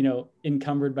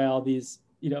 encumbered by all these,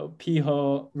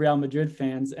 Pijo Real Madrid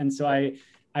fans. And so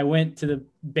I went to the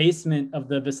basement of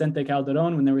the Vicente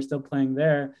Calderon when they were still playing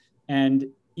there, and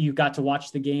you got to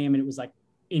watch the game, and it was like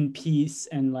in peace.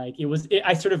 And like,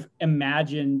 I sort of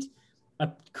imagined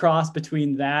a cross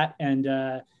between that and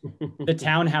the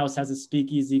Townhouse has a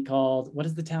speakeasy called, what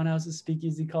is the Townhouse's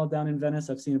speakeasy called down in Venice?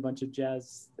 I've seen a bunch of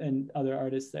jazz and other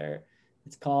artists there.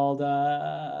 It's called,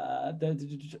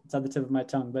 it's on the tip of my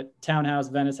tongue, but Townhouse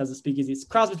Venice has a speakeasy. It's a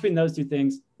cross between those two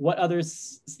things. What other,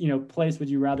 place would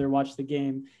you rather watch the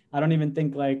game? I don't even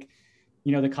think like,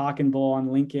 the Cock and Bull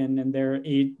on Lincoln and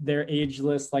their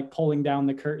ageless, like pulling down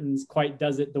the curtains quite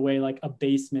does it the way like a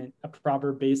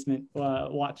proper basement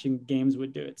watching games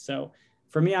would do it. So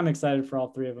for me, I'm excited for all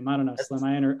three of them. I don't know,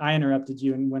 Slim. I interrupted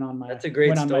you and went on my. That's a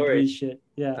great story. Shit.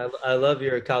 Yeah, I love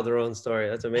your Calderon story.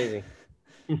 That's amazing.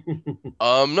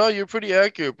 No, you're pretty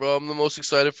accurate, bro. I'm the most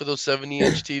excited for those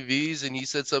 70-inch TVs, and he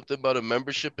said something about a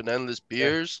membership and endless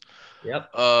beers. Yep.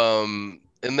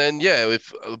 And then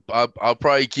if I'll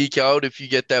probably geek out if you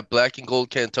get that black and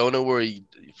gold Cantona where he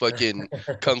fucking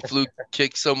kung flu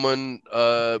kicked someone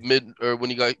mid or when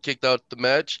he got kicked out the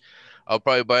match. I'll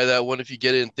probably buy that one if you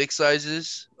get it in thick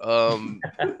sizes.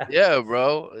 Yeah,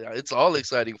 bro, it's all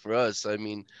exciting for us. I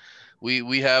mean,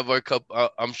 we have our cup.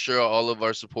 I'm sure all of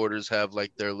our supporters have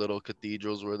like their little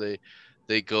cathedrals where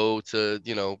they go to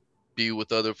be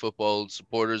with other football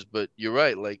supporters. But you're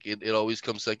right, like it always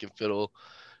comes second fiddle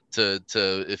to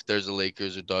if there's a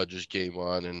Lakers or Dodgers game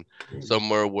on, and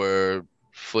somewhere where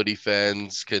footy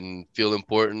fans can feel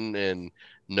important and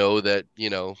know that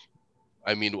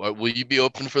I mean, will you be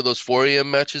open for those 4 a.m.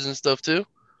 matches and stuff too?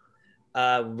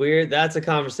 That's a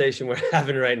conversation we're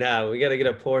having right now. We got to get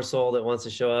a poor soul that wants to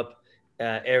show up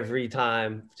every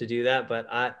time to do that. But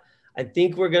I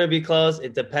think we're going to be close.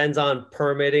 It depends on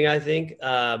permitting, I think.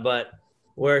 But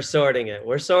we're sorting it.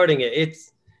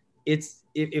 It's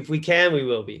if we can, we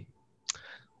will be.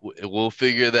 We'll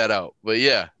figure that out. But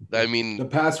yeah, I mean, the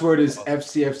password is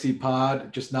FCFC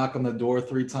pod. Just knock on the door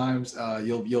 3 times.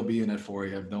 You'll be in at 4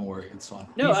 a.m. Don't worry, it's fun.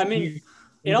 No, I mean,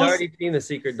 he's already seen the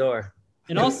secret door.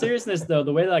 In all seriousness, though,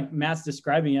 the way like Matt's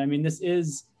describing it, I mean, this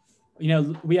is,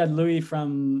 we had Louis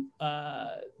from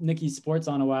Nicky Sports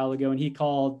on a while ago, and he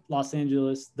called Los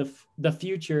Angeles the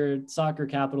future soccer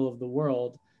capital of the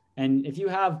world. And if you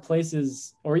have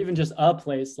places, or even just a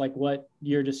place like what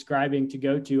you're describing to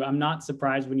go to, I'm not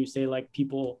surprised when you say like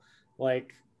people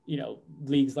like,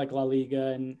 leagues like La Liga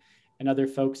and other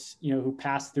folks, who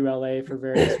pass through LA for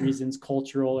various reasons,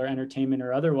 cultural or entertainment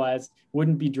or otherwise,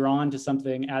 wouldn't be drawn to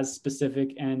something as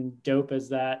specific and dope as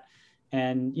that.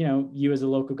 And, you as a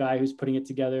local guy who's putting it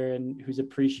together and who's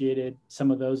appreciated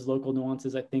some of those local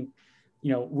nuances, I think,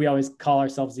 we always call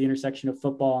ourselves the intersection of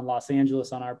football and Los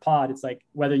Angeles on our pod. It's like,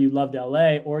 whether you loved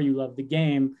LA or you love the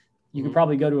game, you could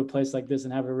probably go to a place like this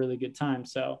and have a really good time.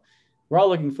 So we're all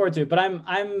looking forward to it, but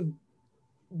I'm,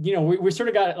 we sort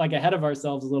of got like ahead of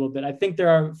ourselves a little bit. I think there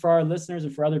are, for our listeners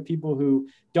and for other people who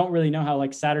don't really know how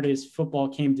like Saturday's football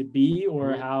came to be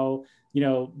or how,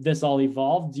 this all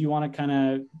evolved. Do you want to kind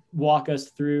of walk us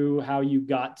through how you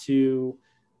got to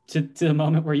the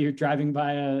moment where you're driving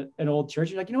by an old church?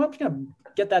 You're like, I'm just going to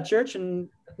get that church and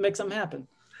make something happen.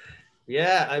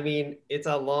 Yeah. I mean, it's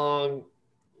a long,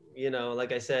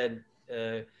 like I said,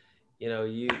 you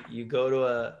go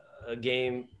to a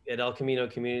game at El Camino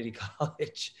Community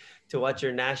College to watch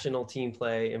your national team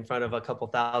play in front of a couple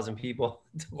thousand people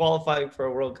qualifying for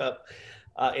a World Cup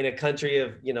in a country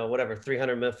of,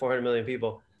 400 million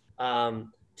people to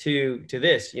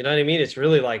this, you know what I mean? It's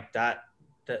really like that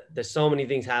there's so many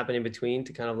things happen in between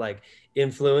to kind of like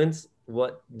influence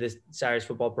what this Saturday's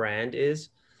football brand is.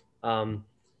 Played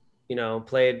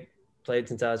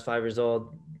since I was 5 years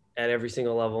old at every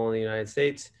single level in the United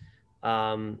States.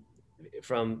 From,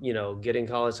 getting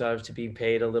college scholars to being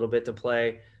paid a little bit to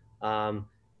play, I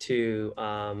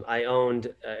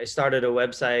started a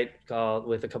website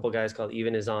with a couple guys called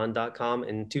evenison.com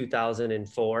in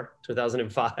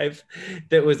 2005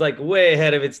 that was like way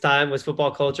ahead of its time, was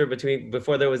football culture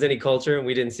before there was any culture and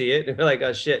we didn't see it. And we're like,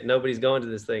 oh shit, nobody's going to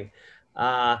this thing.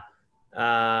 I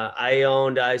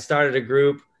started a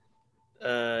group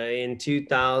in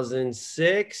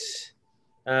 2006.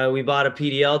 We bought a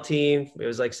PDL team. It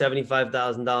was like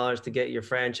 $75,000 to get your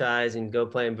franchise and go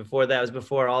play. And before that, it was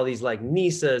before all these like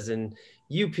NISAs and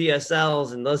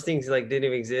UPSLs and those things like didn't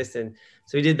even exist. And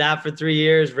so we did that for 3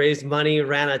 years, raised money,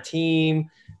 ran a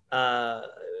team,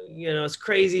 it's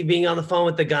crazy being on the phone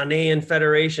with the Ghanaian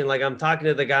Federation. Like I'm talking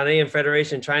to the Ghanaian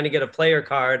Federation, trying to get a player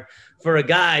card for a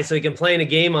guy so he can play in a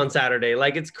game on Saturday.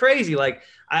 Like it's crazy. Like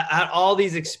I had all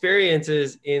these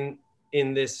experiences in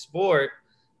this sport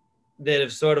that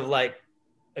have sort of like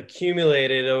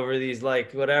accumulated over these,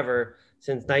 like whatever,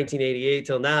 since 1988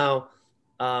 till now,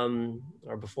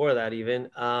 or before that even,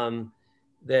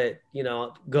 that,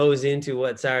 goes into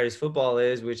what Saturday's Football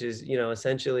is, which is,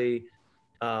 essentially,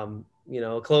 a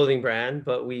clothing brand,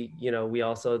 but we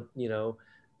also,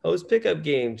 host pickup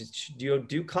games,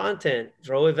 do content,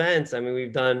 throw events. I mean,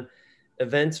 we've done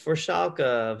events for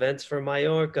Schalke, events for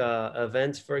Mallorca,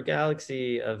 events for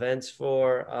Galaxy, events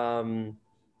for,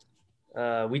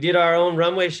 we did our own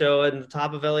runway show at the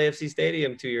top of LAFC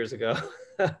Stadium 2 years ago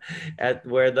at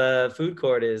where the food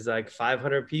court is, like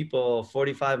 500 people,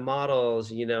 45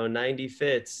 models, 90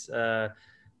 fits,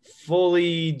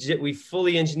 we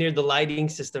fully engineered the lighting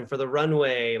system for the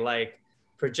runway, like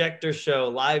projector show,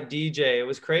 live DJ. It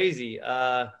was crazy.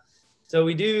 So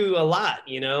we do a lot,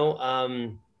 we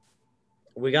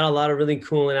got a lot of really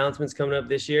cool announcements coming up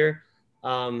this year,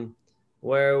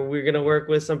 where we're going to work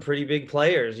with some pretty big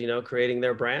players, creating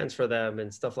their brands for them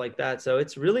and stuff like that. So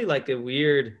it's really like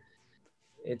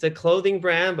it's a clothing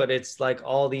brand, but it's like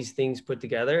all these things put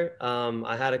together.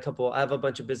 I have a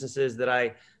bunch of businesses that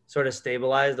I sort of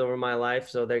stabilized over my life,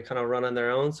 so they kind of run on their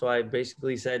own. So I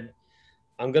basically said,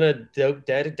 I'm going to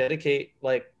dedicate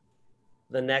like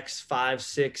the next 5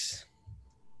 to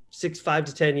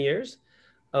 10 years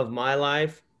of my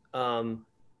life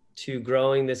to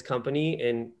growing this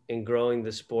company and growing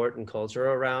the sport and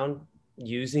culture around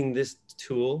using this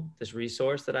tool, this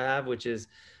resource that I have, which is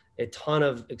a ton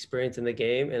of experience in the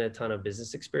game and a ton of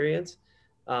business experience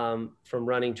from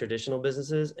running traditional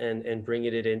businesses and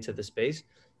bringing it into the space.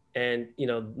 And,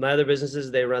 my other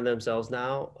businesses, they run themselves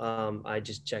now. I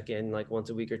just check in like once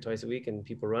a week or twice a week and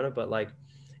people run it. But like,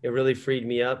 it really freed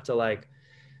me up to like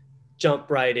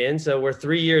jump right in. So we're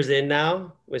 3 years in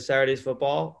now with Saturday's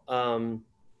Football.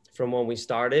 From when we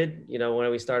started,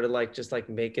 when we started like just like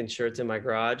making shirts in my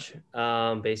garage,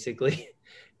 basically,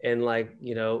 and like,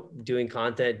 doing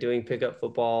content, doing pickup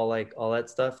football, like all that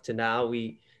stuff, to now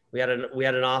we had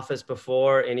an office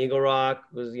before in Eagle Rock,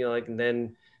 was, and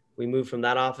then we moved from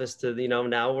that office to,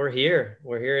 now we're here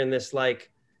in this like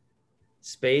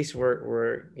space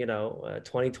where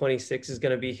 2026 is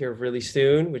going to be here really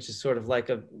soon, which is sort of like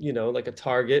a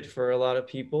target for a lot of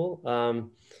people. I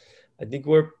think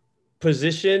we're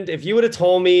positioned. If you would have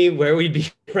told me where we'd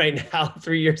be right now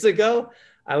 3 years ago,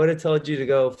 I would have told you to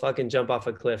go fucking jump off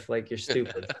a cliff. Like, you're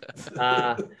stupid.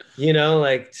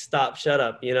 Like stop, shut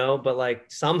up, but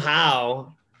like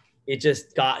somehow it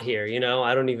just got here,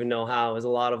 I don't even know how. It was a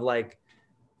lot of like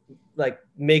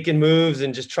making moves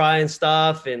and just trying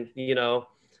stuff. And,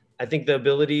 I think the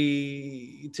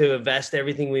ability to invest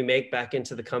everything we make back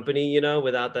into the company,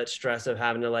 without that stress of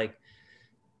having to like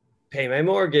pay my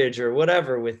mortgage or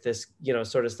whatever with this,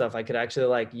 sort of stuff. I could actually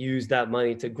like use that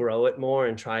money to grow it more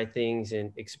and try things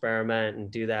and experiment and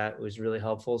do that. It was really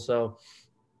helpful. So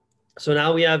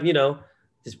now we have,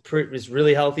 this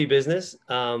really healthy business.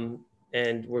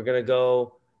 And we're going to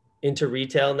go into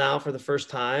retail now for the first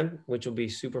time, which will be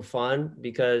super fun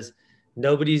because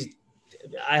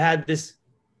I had this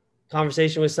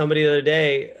conversation with somebody the other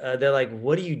day. They're like,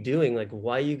 what are you doing? Like,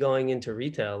 why are you going into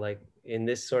retail? Like, in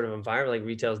this sort of environment, like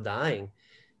retail's dying.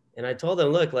 And I told them,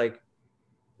 look, like,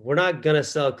 we're not going to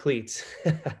sell cleats.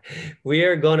 We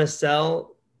are going to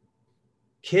sell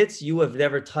kits you have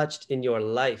never touched in your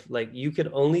life. Like, you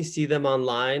could only see them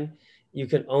online. You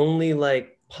can only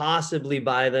like possibly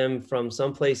buy them from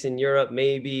someplace in Europe.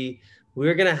 Maybe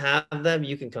we're going to have them.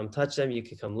 You can come touch them. You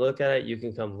can come look at it. You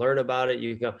can come learn about it.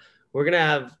 We're going to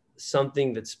have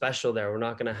something that's special there. We're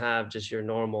not going to have just your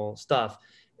normal stuff.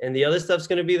 And the other stuff's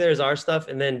going to be there is our stuff.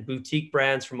 And then boutique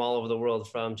brands from all over the world,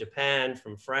 from Japan,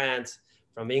 from France,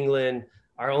 from England,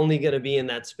 are only going to be in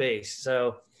that space.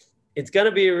 So it's going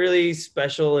to be a really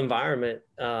special environment.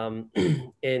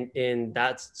 And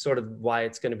that's sort of why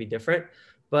it's going to be different.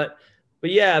 But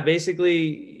yeah,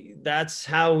 basically that's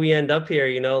how we end up here.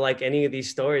 Like any of these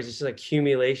stories, it's just an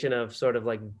accumulation of sort of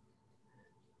like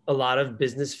a lot of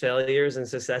business failures and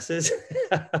successes,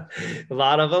 a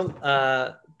lot of them,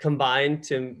 combined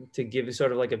to give you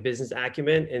sort of like a business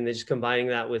acumen, and then just combining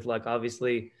that with like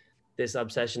obviously this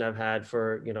obsession I've had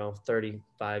for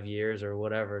 35 years or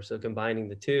whatever. So combining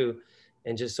the two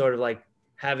and just sort of like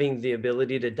having the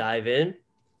ability to dive in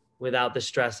without the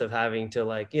stress of having to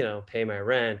like pay my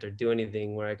rent or do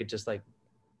anything, where I could just like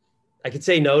I could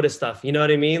say no to stuff. You know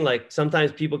what I mean? Like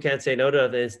sometimes people can't say no to it,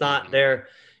 and it's not there.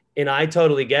 And I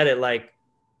totally get it. Like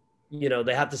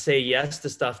they have to say yes to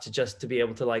stuff to be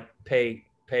able to like pay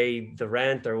the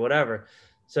rent or whatever.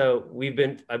 So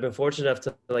I've been fortunate enough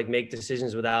to like make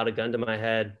decisions without a gun to my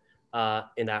head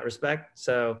in that respect.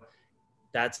 So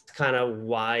that's kind of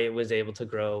why it was able to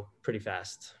grow pretty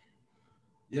fast.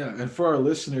 Yeah. And for our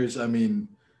listeners, I mean,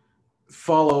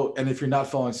 follow, and if you're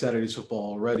not following Saturday's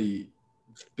Football already,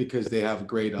 because they have a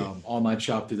great online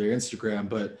shop through their Instagram,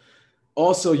 but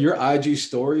also your IG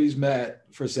stories, Matt,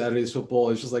 for Saturday's Football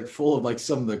is just like full of like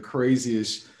some of the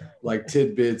craziest like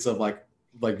tidbits of like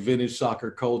vintage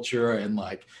soccer culture and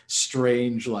like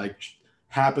strange like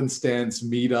happenstance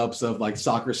meetups of like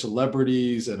soccer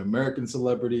celebrities and American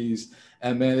celebrities.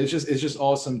 And man, it's just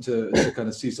awesome to kind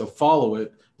of see. So follow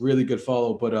it, really good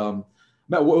follow. But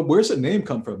Matt, where's the name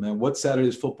come from, man? What's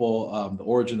Saturday's Football? The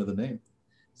origin of the name?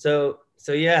 So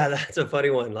yeah, that's a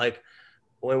funny one. Like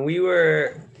when we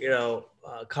were,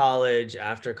 college,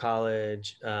 after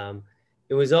college,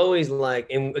 it was always like,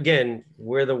 and again,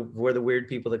 we're the weird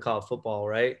people that call it football,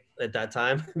 right? At that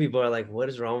time, people are like, "What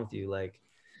is wrong with you?" Like,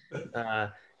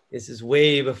 this is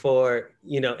way before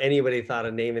anybody thought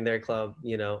of naming their club,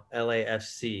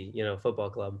 LAFC, football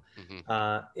club.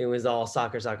 Mm-hmm. It was all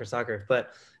soccer.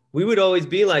 But we would always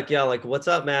be like, "Yeah, like, what's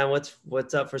up, man?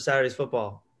 What's up for Saturday's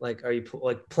Football? Like, are you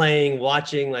like playing,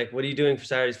 watching? Like, what are you doing for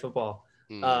Saturday's Football?"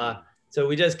 Mm-hmm. So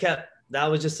we just that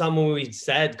was just something we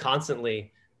said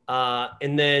constantly.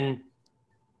 And then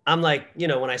I'm like,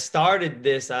 when I started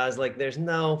this, I was like, there's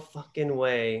no fucking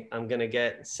way I'm going to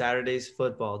get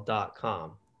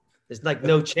SatursdaysFootball.com. There's like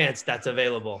no chance that's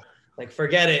available. Like,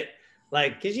 forget it.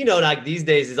 Like, cause like these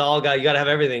days you got to have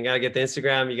everything. You got to get the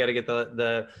Instagram. You got to get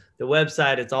the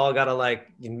website. It's all got to like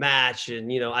match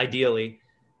and, ideally.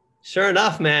 Sure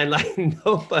enough, man, like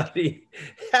nobody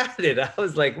had it. I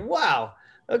was like, wow,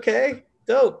 okay,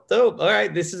 dope. All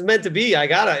right, this is meant to be.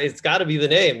 It's gotta be the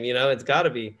name, it's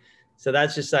gotta be. So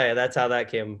that's how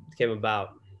that came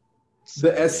about.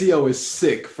 The SEO is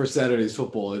sick for Saturday's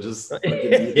Football. It just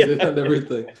and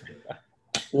everything.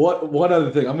 One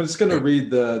other thing, I'm just gonna read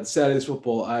the Saturday's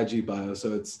Football IG bio.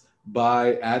 So it's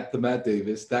by @Matt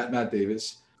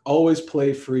Davis. Always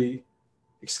play free,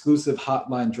 exclusive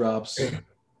hotline drops.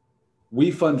 We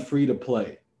fund free to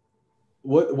play.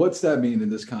 What's that mean in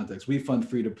this context? We fund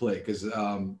free to play because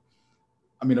I'm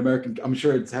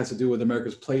sure it has to do with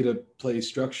America's pay to play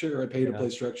structure or pay to play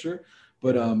structure.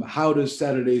 But how does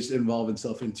Saturdays involve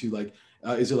itself into like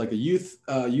is it like a youth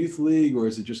league, or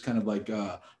is it just kind of like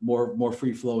more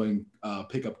free flowing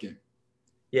pickup game?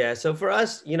 Yeah, so for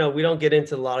us, we don't get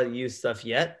into a lot of youth stuff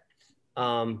yet,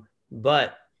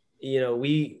 but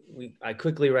I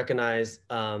quickly recognize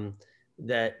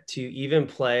that to even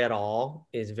play at all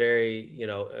is very, you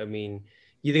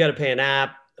either got to pay an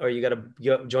app or you got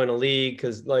to join a league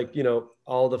because like,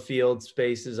 all the field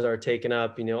spaces are taken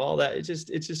up, all that. It's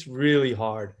just really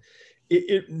hard.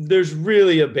 There's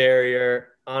really a barrier.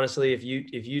 Honestly, if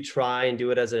you try and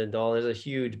do it as an adult, there's a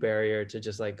huge barrier to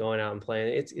just like going out and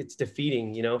playing. It's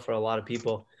defeating, for a lot of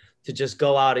people to just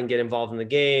go out and get involved in the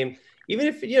game. Even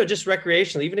if, just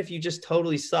recreationally, even if you just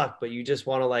totally suck, but you just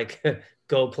want to like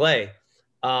go play.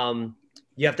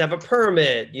 You have to have a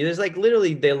permit. There's like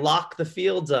literally they lock the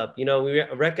fields up.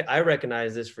 I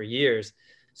recognize this for years.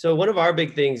 So one of our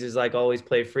big things is like always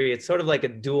play free. It's sort of like a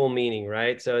dual meaning,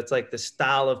 right? So it's like the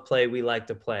style of play we like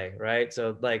to play, right?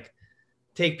 So like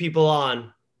take people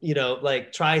on,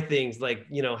 like try things, like,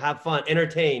 have fun,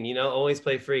 entertain, always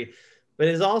play free. But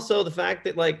it's also the fact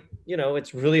that like,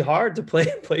 it's really hard to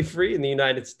play free in the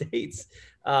United States.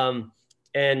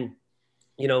 And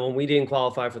when we didn't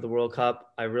qualify for the World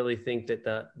Cup, I really think that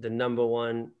the number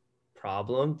one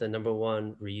problem, the number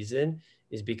one reason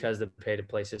is because the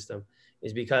pay-to-play system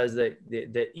is because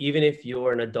that even if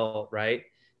you're an adult, right,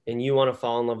 and you want to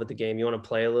fall in love with the game, you want to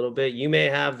play a little bit, you may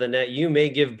have you may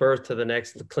give birth to the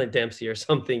next Clint Dempsey or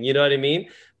something, you know what I mean?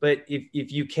 But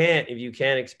if you can't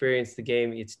experience the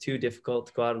game, it's too difficult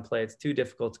to go out and play. It's too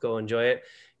difficult to go enjoy it.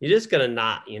 You're just going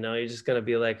to you're just going to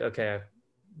be like, okay,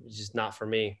 it's just not for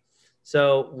me.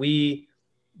 So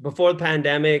before the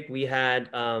pandemic, we had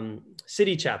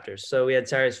city chapters. So we had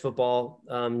Saturday's Football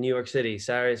New York City,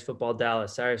 Saturday's Football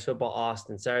Dallas, Saturday's Football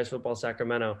Austin, Saturday's Football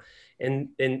Sacramento. And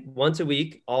once a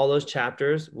week, all those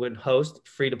chapters would host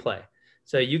free to play.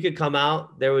 So you could come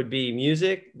out, there would be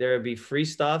music, there would be free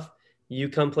stuff. You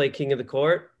come play King of the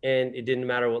Court, and it didn't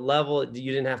matter what level.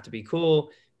 You didn't have to be cool.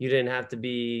 You didn't have to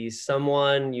be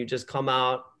someone. You just come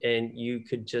out and you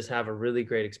could just have a really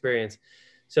great experience.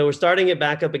 So we're starting it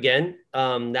back up again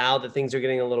now that things are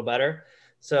getting a little better.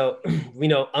 So,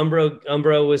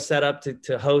 Umbro was set up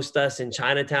to host us in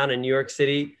Chinatown in New York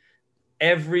City.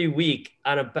 every week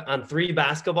on 3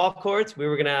 basketball courts, we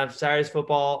were going to have Saturday's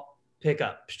football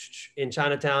pickup in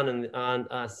Chinatown and on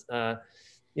the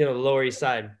Lower East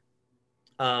Side.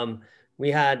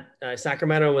 We had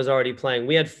Sacramento was already playing.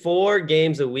 We had 4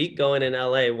 games a week going in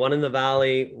LA, 1 in the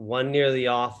Valley, 1 near the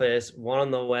office, 1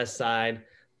 on the West Side,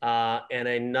 and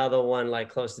another one like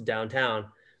close to downtown,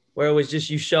 where it was just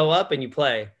you show up and you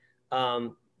play.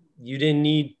 You didn't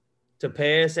need to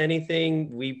pay us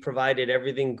anything. We provided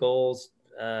everything, goals,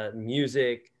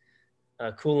 music,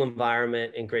 a cool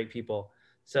environment, and great people.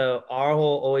 So our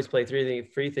whole always play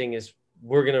free thing is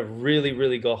we're going to really,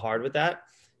 really go hard with that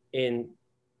in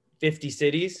 50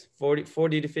 cities,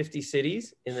 40 to 50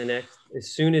 cities in the next,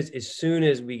 as soon as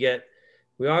we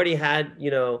already had,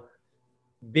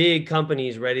 big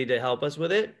companies ready to help us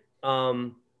with it.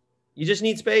 You just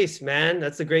need space, man.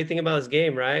 That's the great thing about this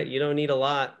game, right? You don't need a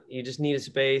lot. You just need a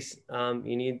space. You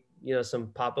need, some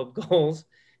pop-up goals.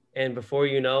 And before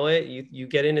you know it, you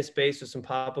get in a space with some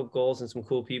pop-up goals and some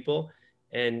cool people,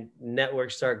 and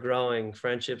networks start growing.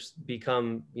 Friendships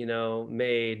become,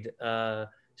 made.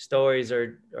 Stories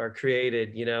are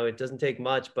created. It doesn't take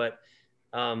much, but,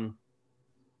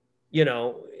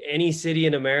 any city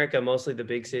in America, mostly the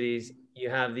big cities, you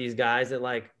have these guys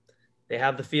that they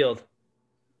have the field.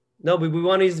 No, but we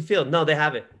want to use the field. No, they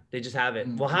have it. They just have it.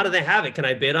 Well, how do they have it? Can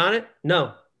I bid on it?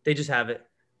 No, they just have it.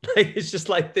 It's just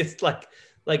like this, like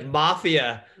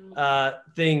mafia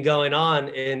thing going on.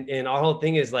 And our whole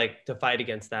thing is to fight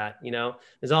against that.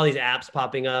 There's all these apps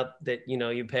popping up that,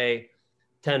 you pay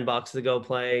 $10 to go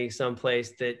play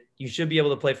someplace that you should be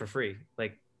able to play for free.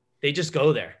 They just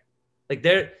go there. They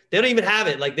don't even have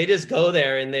it. They just go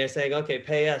there and they're saying, okay,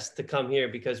 pay us to come here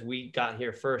because we got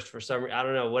here first for some, I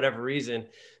don't know, whatever reason.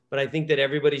 But I think that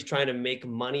everybody's trying to make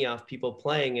money off people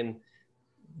playing, and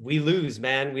we lose,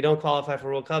 man. We don't qualify for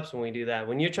World Cups when we do that.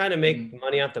 When you're trying to make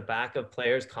money off the back of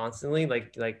players constantly,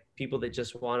 like people that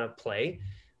just want to play,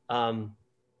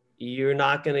 you're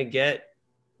not going to get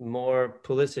more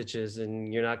Pulisic's,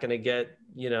 and you're not going to get,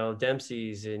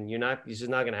 Dempsey's, and it's just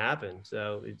not going to happen.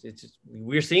 So it's just,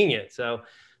 we're seeing it. So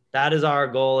that is our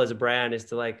goal as a brand, is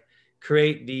to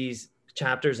create these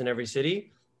chapters in every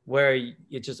city where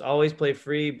you just always play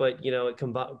free, but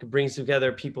it brings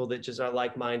together people that just are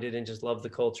like-minded and just love the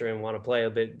culture and want to play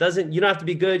a bit. You don't have to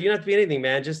be good. You don't have to be anything,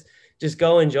 man. Just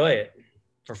go enjoy it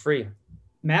for free.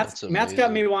 Matt's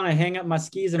got me want to hang up my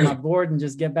skis and my board and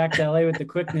just get back to LA with the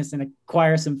quickness and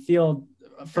acquire some field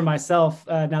for myself.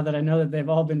 Now that I know that they've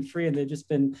all been free and they've just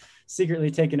been secretly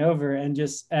taken over, and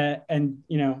just throw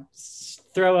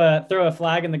a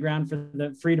flag in the ground for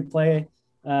the free to play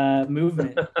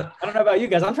movement. I don't know about you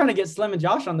guys. I'm trying to get Slim and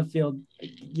Josh on the field.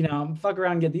 Fuck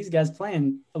around and get these guys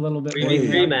playing a little bit.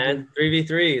 3v3, man.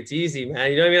 3v3. It's easy, man.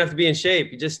 You don't even have to be in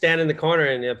shape. You just stand in the corner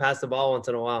and pass the ball once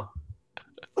in a while.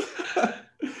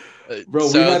 Bro,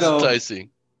 sounds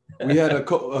enticing. We had a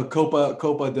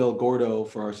Copa del Gordo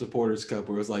for our supporters cup,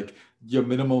 where it was your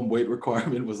minimum weight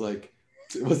requirement was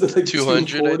was it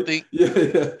 200, I think?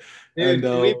 Yeah. Dude,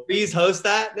 can we please host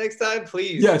that next time,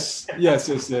 please? Yes.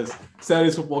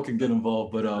 Saturday's football can get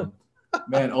involved, but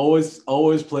man, always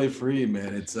play free,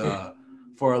 man. It's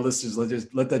for our listeners,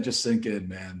 let that just sink in,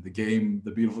 man.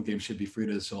 The beautiful game should be free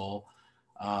to us all.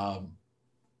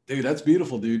 Dude, that's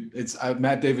beautiful, dude. It's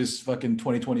Matt Davis fucking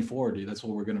 2024, dude. That's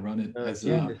what we're gonna run it as.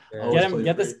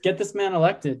 Get this man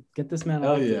elected. Get this man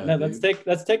elected. Yeah,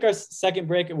 let's take our second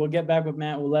break, and we'll get back with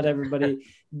Matt. We'll let everybody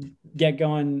get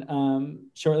going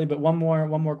shortly, but one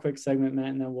more quick segment, Matt,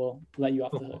 and then we'll let you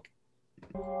off the hook.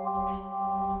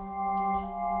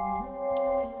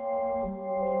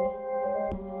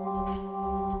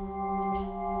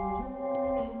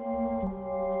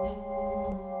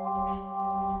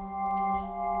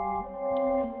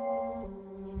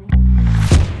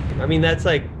 I mean, that's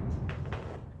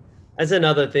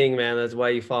another thing, man. That's why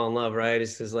you fall in love, right?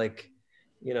 It's because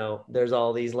there's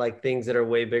all these things that are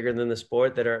way bigger than the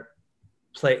sport that are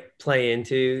play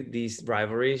into these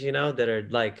rivalries, that are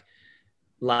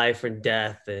life and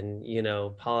death, and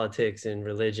politics and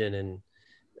religion and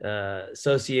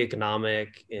socioeconomic,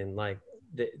 and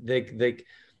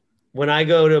when I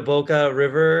go to a Boca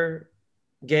River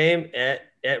game at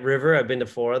River, I've been to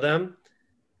 4 of them.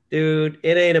 Dude,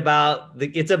 it ain't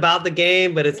it's about the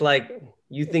game, but it's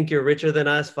you think you're richer than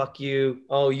us? Fuck you.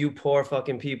 Oh, you poor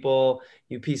fucking people,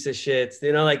 you piece of shit.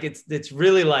 It's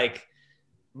really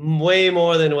way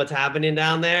more than what's happening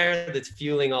down there that's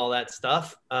fueling all that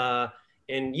stuff.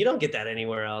 And you don't get that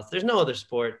anywhere else. There's no other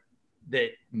sport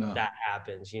that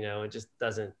happens, it just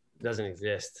doesn't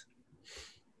exist.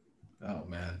 Oh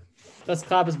man. Let's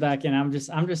clap us back in. I'm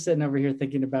just sitting over here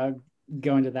thinking about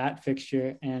going to that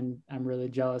fixture, and I'm really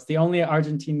jealous. The only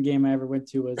Argentine game I ever went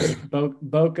to was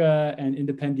Boca and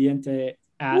Independiente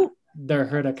at the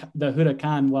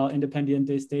Huracan while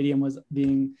Independiente Stadium was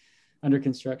being under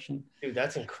construction. Dude,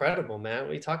 that's incredible, man.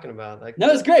 What are you talking about? Like, no,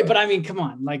 it's great, but I mean, come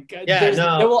on, like,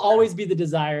 there will always be the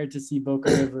desire to see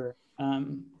Boca River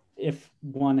if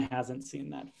one hasn't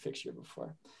seen that fixture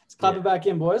before. Let's clap it back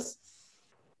in, boys.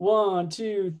 1,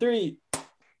 2, 3.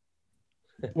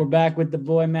 We're back with the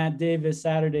boy Matt Davis.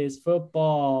 Saturdays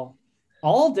football,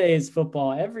 all days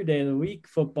football, every day of the week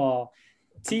football.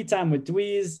 Tea time with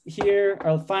Dweez here.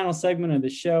 Our final segment of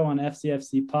the show on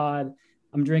FCFC Pod.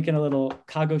 I'm drinking a little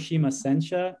Kagoshima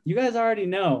Sencha. You guys already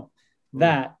know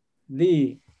that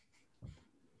the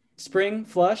spring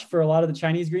flush for a lot of the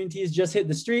Chinese green teas just hit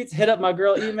the streets. Hit up my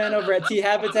girl Eman over at Tea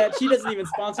Habitat. She doesn't even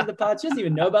sponsor the pod. She doesn't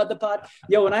even know about the pod.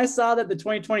 Yo, when I saw that the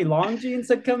 2020 long jeans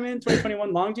had come in,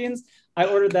 2021 long jeans, I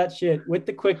ordered that shit with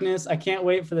the quickness. I can't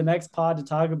wait for the next pod to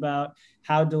talk about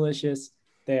how delicious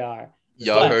they are.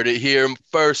 Y'all heard it here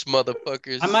first,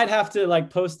 motherfuckers. I might have to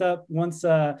like post up once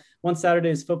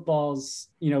Saturday's football's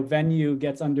venue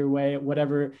gets underway,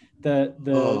 whatever the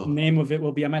name of it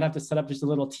will be. I might have to set up just a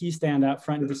little tea stand out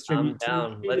front and distribute tea.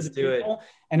 Let's do it.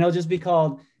 And it'll just be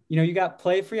called, you got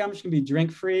play free. I'm just gonna be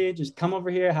drink free. Just come over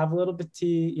here, have a little bit of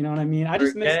tea. You know what I mean? I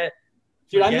just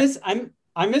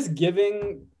I miss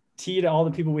giving tea to all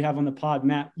the people we have on the pod.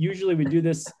 Matt, usually we do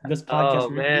this podcast. Oh,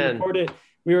 man.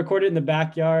 We record it in the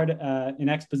backyard in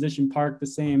Exposition Park, the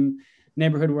same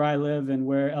neighborhood where I live and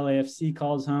where LAFC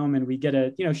calls home. And we get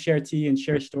to, share tea and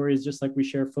share stories just like we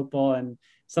share football. And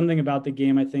something about the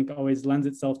game, I think, always lends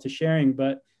itself to sharing.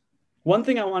 But one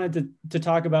thing I wanted to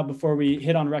talk about before we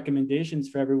hit on recommendations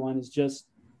for everyone is just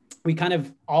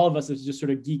all of us have just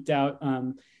sort of geeked out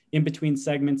in between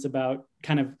segments about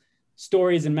kind of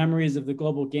stories and memories of the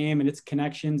global game and its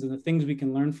connections and the things we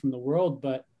can learn from the world.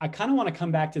 But I kind of want to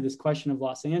come back to this question of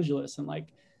Los Angeles and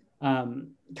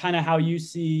kind of how you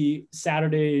see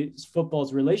Saturday's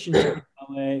football's relationship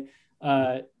with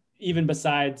LA, even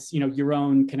besides, your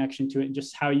own connection to it, and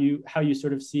just how you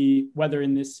sort of see whether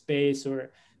in this space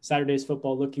or Saturday's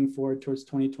football looking forward towards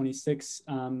 2026.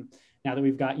 Now that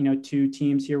we've got, 2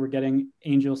 teams here, we're getting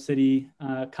Angel City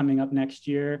coming up next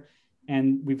year.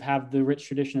 And we've have the rich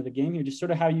tradition of the game here, just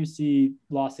sort of how you see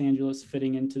Los Angeles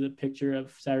fitting into the picture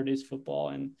of Saturday's football.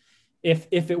 And if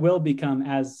it will become,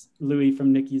 as Louis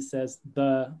from Nikki's says,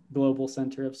 the global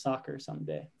center of soccer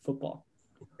someday, football.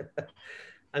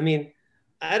 I mean,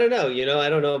 I don't know, I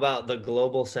don't know about the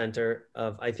global center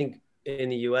of, I think in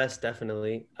the US,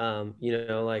 definitely,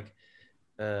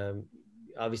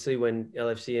 obviously when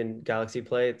LFC and Galaxy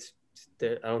play,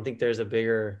 I don't think there's a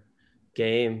bigger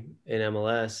game in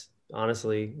MLS,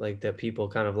 honestly, like that people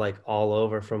kind of like all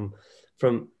over from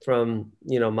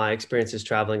my experiences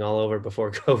traveling all over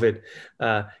before COVID.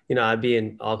 I'd be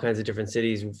in all kinds of different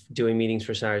cities doing meetings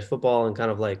for Saturday's football and kind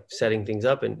of like setting things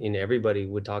up, and everybody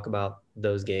would talk about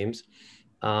those games.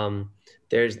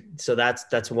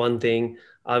 That's one thing.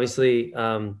 Obviously,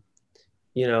 New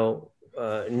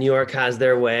York has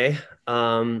their way,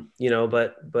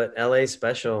 but LA's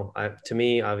special to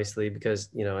me, obviously, because,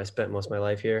 I spent most of my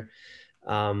life here.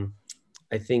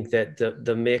 I think that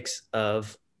the mix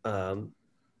of, the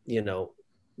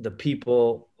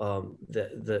people,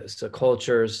 the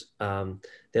cultures,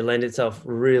 they lend itself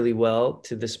really well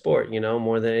to the sport,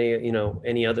 more than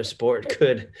any other sport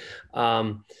could.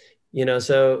 So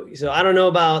I don't know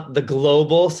about the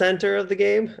global center of the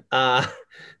game. That's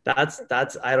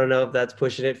I don't know if that's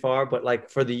pushing it far, but like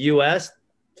for the US,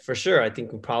 for sure, I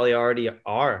think we probably already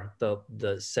are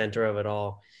the center of it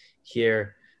all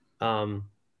here. The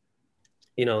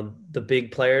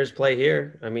big players play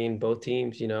here. I mean, both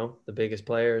teams, the biggest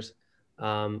players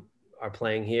are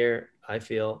playing here. I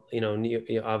feel,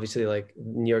 obviously like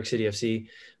New York City FC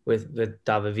with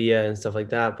David Villa and stuff like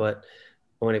that. But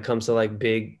when it comes to like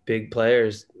big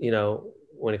players,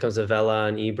 when it comes to Vela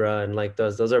and Ibra and like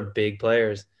those are big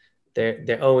players.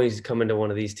 They're always coming to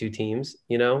one of these 2 teams,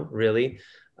 really.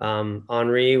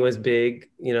 Henry was big,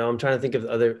 I'm trying to think of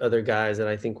other guys that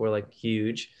I think were like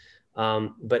huge.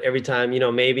 But every time,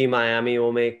 maybe Miami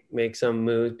will make some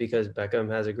moves because Beckham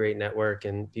has a great network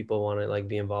and people want to like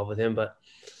be involved with him. But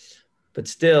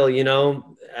still,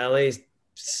 LA's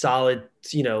solid,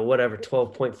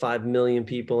 12.5 million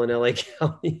people in LA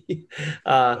County,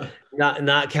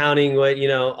 not counting what,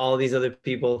 all these other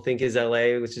people think is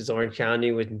LA, which is Orange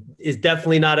County, which is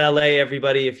definitely not LA.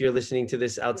 Everybody, if you're listening to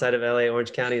this outside of LA,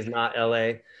 Orange County is not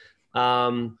LA.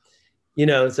 So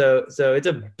it's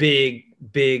a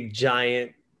big,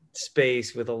 giant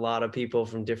space with a lot of people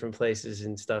from different places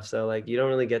and stuff. So like, you don't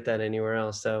really get that anywhere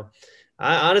else. So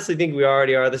I honestly think we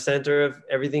already are the center of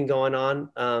everything going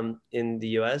on in the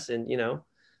US. And,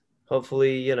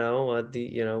 hopefully,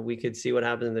 we could see what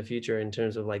happens in the future in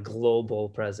terms of like global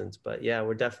presence. But yeah,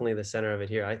 we're definitely the center of it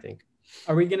here, I think.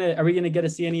 Are we gonna get to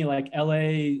see any like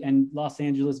LA and Los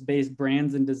Angeles based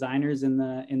brands and designers in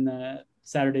the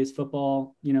Saturday's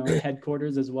football,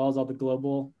 headquarters, as well as all the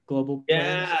global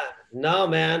Yeah, players? no,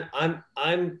 man,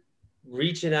 I'm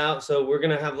reaching out. So we're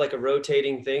gonna have like a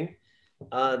rotating thing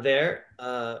there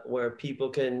where people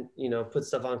can put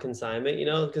stuff on consignment,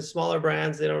 because smaller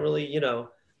brands, they don't really,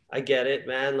 I get it,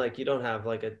 man. Like you don't have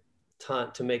like a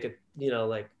ton to make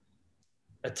like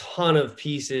a ton of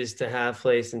pieces to have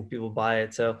placed and people buy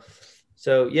it.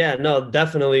 So yeah, no,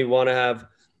 definitely want to have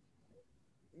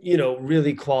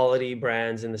really quality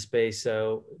brands in the space.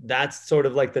 So that's sort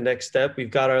of like the next step.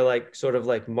 We've got our like sort of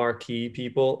like marquee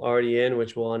people already in,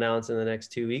 which we'll announce in the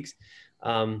next 2 weeks.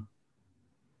 And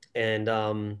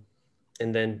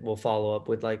then we'll follow up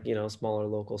with like, smaller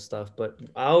local stuff. But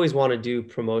I always want to do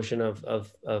promotion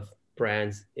of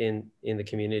brands in the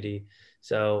community.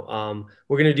 So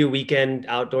we're going to do weekend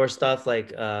outdoor stuff.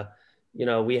 Like,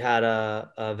 we had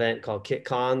a event called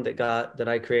KitCon that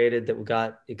I created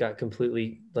that got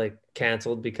completely like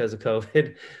canceled because of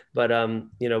COVID. But,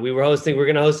 we're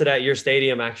going to host it at your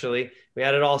stadium. Actually, we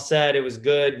had it all set. It was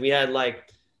good. We had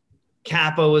like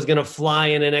Kappa was going to fly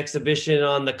in an exhibition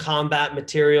on the combat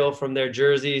material from their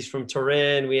jerseys from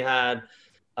Turin. We had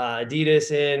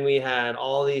Adidas in, we had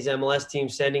all these MLS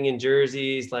teams sending in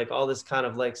jerseys, like all this kind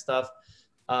of like stuff.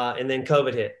 And then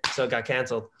COVID hit, so it got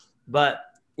canceled. But,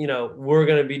 we're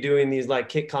going to be doing these like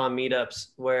KitCon meetups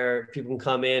where people can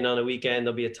come in on a weekend.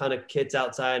 There'll be a ton of kits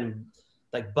outside and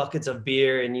like buckets of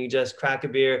beer, and you just crack a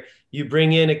beer. You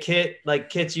bring in a kit, like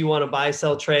kits you want to buy,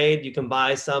 sell, trade. You can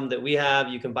buy some that we have.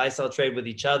 You can buy, sell, trade with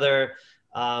each other.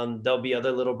 There'll be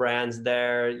other little brands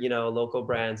there, local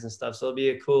brands and stuff. So it'll be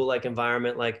a cool like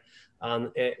environment. Like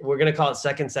we're going to call it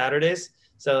Second Saturdays.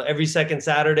 So every second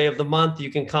Saturday of the month, you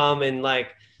can come and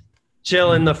like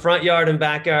chill in the front yard and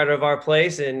backyard of our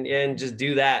place and just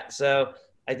do that. So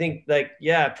I think like,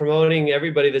 yeah, promoting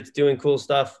everybody that's doing cool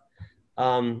stuff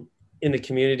in the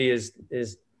community is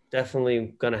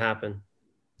definitely going to happen.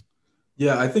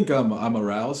 Yeah, I think I'm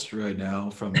aroused right now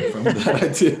from that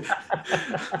idea.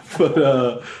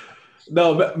 But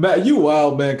no, Matt, you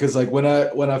wild, man. Because like when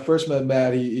I first met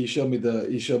Matt, he showed me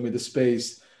the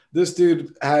space. This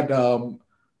dude had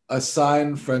a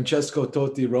signed Francesco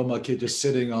Totti Roma kit just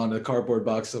sitting on a cardboard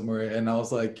box somewhere, and I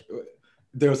was like,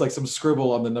 there was like some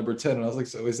scribble on the number 10, and I was like,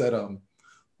 so is that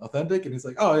authentic? And he's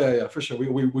like, oh yeah, for sure.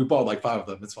 We bought like 5 of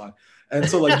them. It's fine. And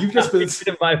so like you've just been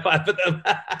didn't buy 5 of them.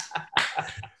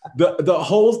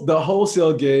 the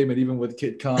wholesale game, and even with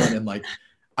KitCon, and like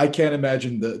I can't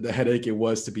imagine the headache it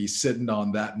was to be sitting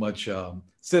on that much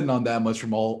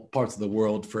from all parts of the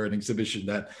world for an exhibition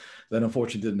that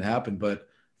unfortunately didn't happen. But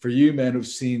for you, man, who've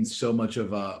seen so much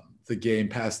of the game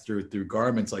pass through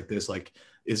garments like this, like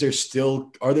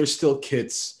are there still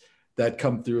kits that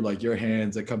come through like your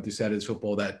hands, that come through Saturday's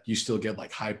Football, that you still get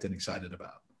like hyped and excited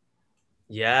about?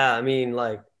 Yeah, I mean,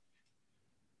 like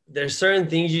there's certain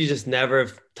things you just never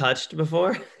have touched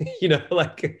before,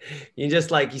 like you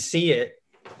just like, you see it.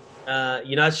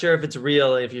 You're not sure if it's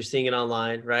real if you're seeing it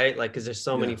online, right? Like, cause there's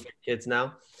so many kids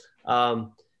now.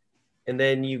 And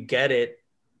then you get it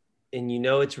and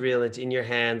it's real. It's in your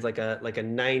hands, like a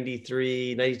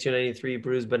 92, 93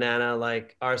 Bruised Banana,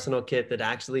 like Arsenal kit that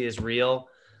actually is real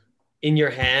in your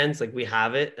hands. Like we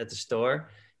have it at the store.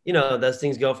 Those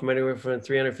things go from anywhere from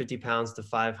 350 pounds to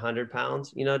 500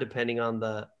 pounds, depending on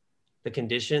the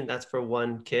condition. That's for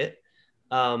one kit.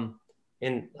 And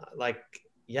like,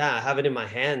 yeah, I have it in my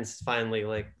hands finally,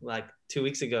 like 2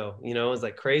 weeks ago, it was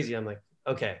like crazy. I'm like,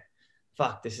 okay,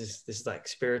 fuck, this is like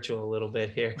spiritual a little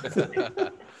bit here.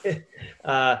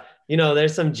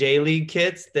 There's some J-League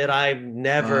kits that I've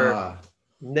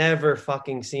never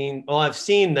fucking seen. Oh, I've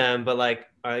seen them, but like,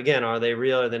 again, are they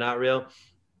real? Are they not real?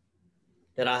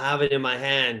 That I have it in my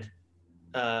hand.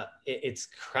 It's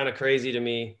kind of crazy to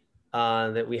me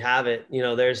that we have it.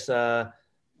 There's a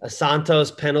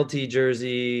Santos penalty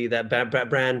jersey, that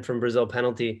brand from Brazil,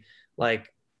 Penalty.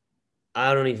 Like,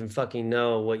 I don't even fucking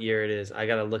know what year it is. I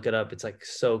got to look it up. It's like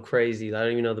so crazy. I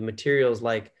don't even know. The material's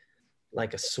like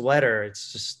a sweater.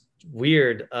 It's just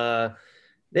weird.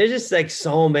 There's just like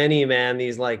so many, man.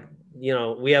 These like,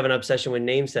 we have an obsession with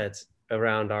name sets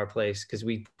around our place because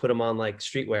we put them on like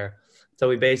streetwear. So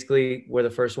we basically were the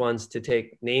first ones to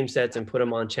take name sets and put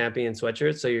them on Champion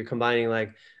sweatshirts. So you're combining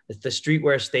like the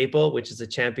streetwear staple, which is a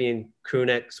Champion crew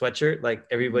neck sweatshirt. Like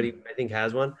everybody I think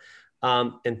has one.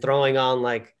 And throwing on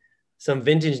like some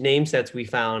vintage name sets we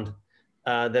found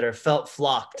that are felt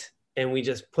flocked, and we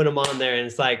just put them on there. And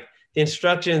it's like the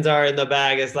instructions are in the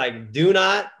bag. It's like, do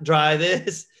not dry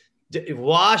this,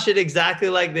 wash it exactly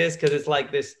like this, because it's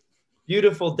like this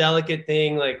beautiful, delicate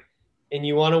thing. Like, and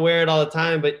you want to wear it all the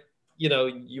time, but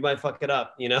you might fuck it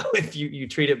up, if you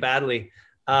treat it badly.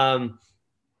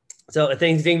 So I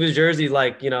think with jersey,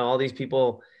 like, all these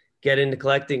people get into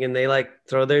collecting and they like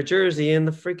throw their jersey in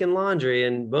the freaking laundry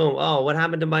and boom. Oh, what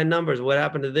happened to my numbers? What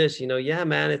happened to this? Yeah,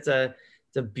 man, it's a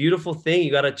beautiful thing. You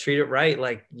got to treat it right.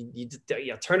 Like you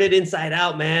turn it inside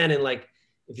out, man. And like,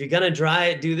 if you're going to dry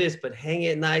it, do this, but hang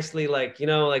it nicely. Like,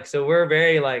 so we're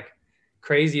very like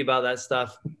crazy about that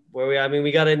stuff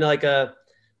we got into like a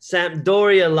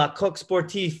Sampdoria La Coque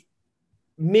Sportif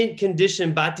mint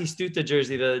condition Batistuta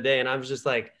jersey the other day. And I was just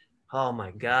like, oh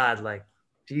my God, like,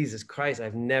 Jesus Christ,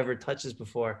 I've never touched this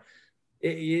before.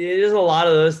 There's a lot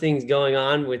of those things going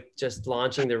on with just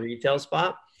launching the retail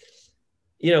spot.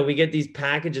 We get these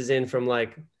packages in from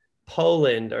like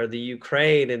Poland or the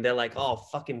Ukraine, and they're like, oh,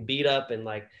 fucking beat up. And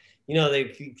like, you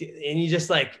just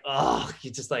like,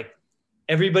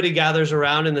 everybody gathers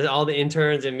around, and all the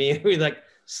interns and me, we like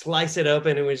slice it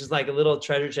open, and it was just like a little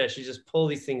treasure chest. You just pull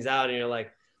these things out and you're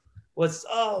like,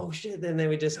 oh shit. And then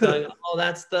we just go, oh,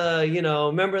 that's the,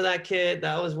 remember that kid?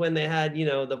 That was when they had,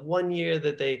 the 1 year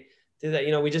that they did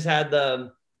that. We just had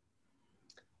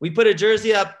we put a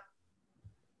jersey up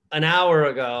an hour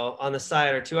ago on the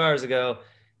site, or 2 hours ago.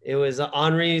 It was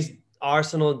Henry's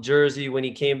Arsenal jersey when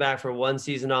he came back for one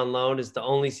season on loan. It's the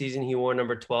only season he wore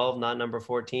number 12, not number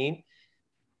 14.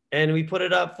 And we put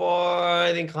it up for,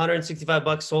 I think,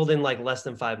 $165, sold in like less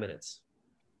than 5 minutes.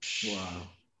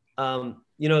 Wow.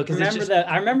 Because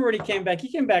I remember when he came back. He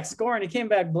came back scoring. He came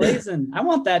back blazing. I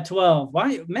want that 12.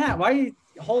 Why are you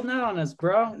holding out on us,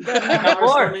 bro? You got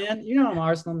Arsenal, man. I'm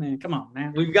Arsenal, man. Come on,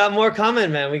 man. We've got more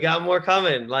coming, man. We got more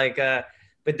coming. Like,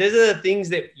 but those are the things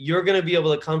that you're gonna be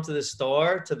able to come to the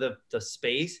store, to the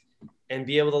space, and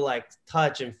be able to like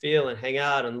touch and feel and hang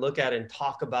out and look at and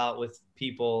talk about with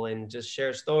people and just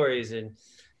share stories. And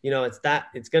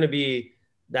it's gonna be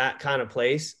that kind of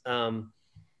place.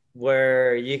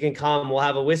 Where you can come, we'll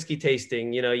have a whiskey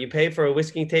tasting. You pay for a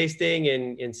whiskey tasting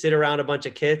and sit around a bunch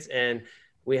of kits, and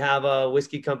we have a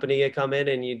whiskey company come in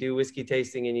and you do whiskey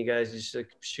tasting, and you guys just like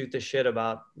shoot the shit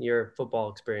about your football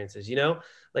experiences,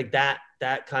 like that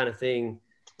kind of thing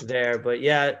there. But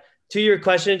yeah, to your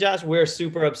question, Josh, we're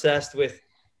super obsessed with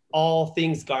all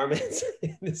things garments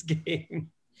in this game.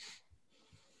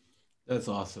 That's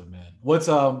awesome, man. What's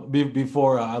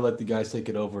before I let the guys take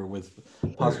it over with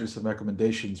possibly some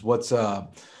recommendations, what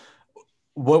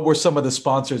were some of the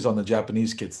sponsors on the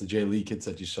Japanese kits, the J League kits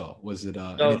that you saw? Was it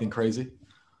anything crazy?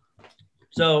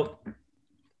 So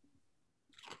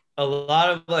a lot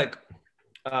of like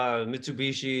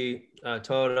Mitsubishi,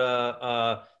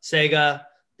 Toyota, Sega.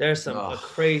 There's some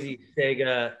crazy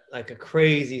Sega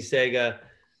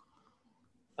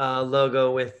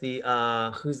logo with the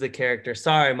who's the character?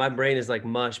 Sorry, my brain is like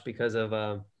mush because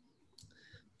of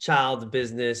child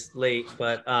business late,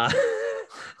 but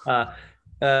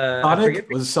Sonic?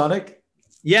 Was it Sonic?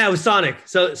 Yeah, it was Sonic.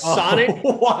 So Sonic,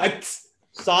 what?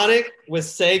 Sonic with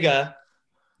Sega.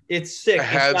 It's sick. I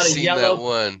have seen that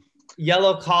one.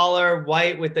 Yellow collar,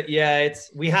 white with the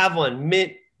we have one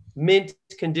mint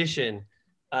condition.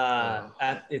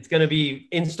 It's gonna be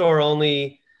in store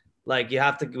only. Like we're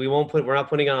not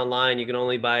putting it online. You can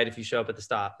only buy it if you show up at the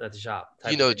shop.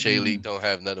 J League don't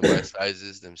have none of my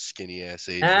sizes, them skinny ass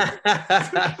Asians.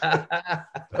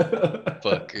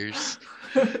 Fuckers.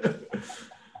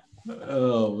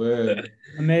 Oh man.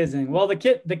 Amazing. Well, the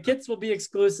kits will be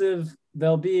exclusive.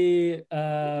 They'll be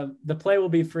the play will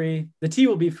be free. The tea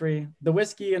will be free. The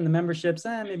whiskey and the memberships,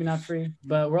 maybe not free,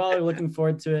 but we're all looking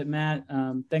forward to it. Matt,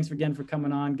 thanks again for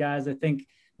coming on, guys. I think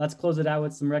let's close it out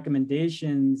with some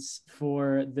recommendations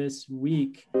for this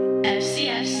week.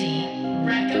 FCFC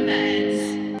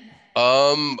recommends.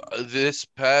 This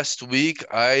past week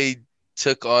I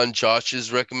took on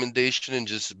Josh's recommendation and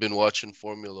just been watching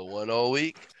Formula One all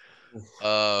week.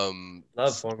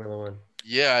 Love Formula One.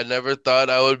 Yeah, I never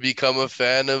thought I would become a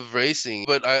fan of racing,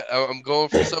 but I'm going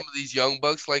for some of these young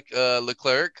bucks like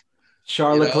Leclerc.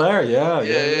 Charles Leclerc, yeah.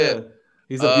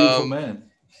 He's a beautiful man.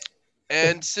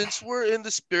 And since we're in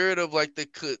the spirit of like the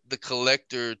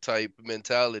collector type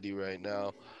mentality right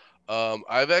now,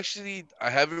 I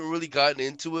haven't really gotten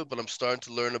into it, but I'm starting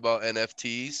to learn about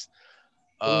NFTs.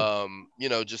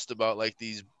 Just about like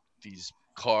these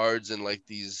cards and like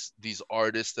these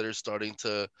artists that are starting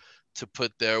to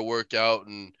put their work out,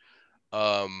 and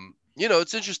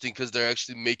it's interesting because they're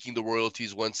actually making the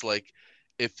royalties once, like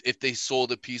if they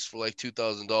sold a piece for like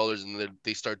 $2,000 and then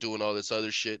they start doing all this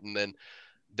other shit, and then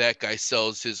that guy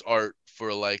sells his art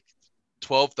for like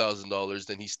 $12,000,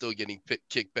 then he's still getting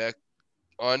kickback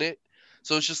on it.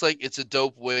 So it's just like, it's a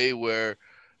dope way where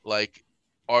like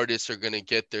artists are going to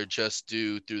get their just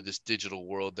due through this digital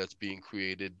world that's being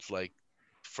created like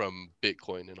from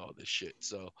Bitcoin and all this shit.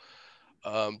 So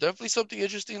definitely something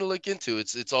interesting to look into.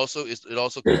 It also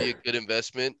could be a good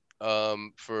investment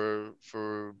for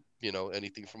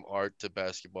anything from art to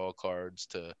basketball cards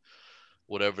to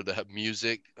whatever the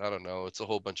music. I don't know. It's a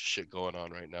whole bunch of shit going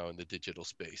on right now in the digital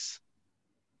space.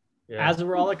 Yeah. As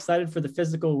we're all excited for the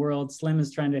physical world, Slim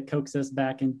is trying to coax us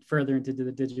back and further into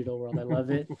the digital world. I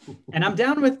love it. And I'm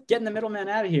down with getting the middleman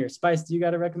out of here. Spice, do you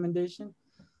got a recommendation?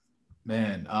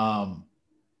 Man,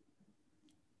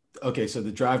 okay, so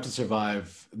the Drive to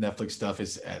Survive Netflix stuff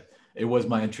it was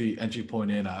my entry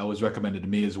point in. I was recommended to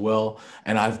me as well,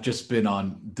 and I've just been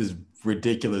on this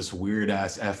ridiculous weird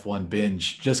ass F1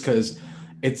 binge just because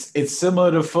it's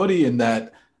similar to footy in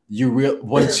that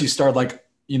once you start like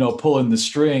pulling the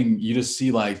string, you just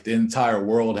see like the entire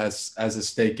world has a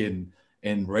stake in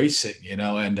racing,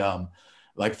 and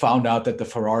like found out that the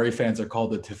Ferrari fans are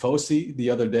called the Tifosi the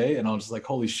other day, and I was just like,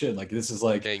 holy shit, like this is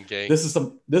like gang. this is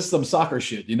some soccer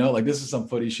shit, like this is some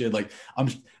footy shit. Like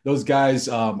those guys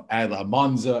at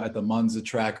the Monza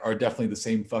track are definitely the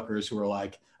same fuckers who are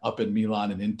like up in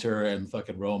Milan and Inter and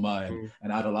fucking Roma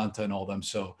and Atalanta and all them.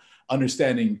 So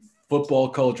understanding football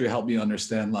culture helped me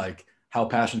understand like how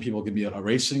passionate people can be at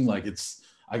racing. Like it's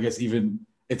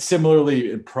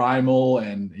similarly primal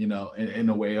and in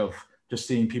a way of just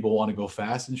seeing people want to go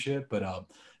fast and shit. But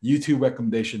YouTube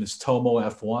recommendation is Tomo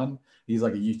F1. He's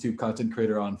like a YouTube content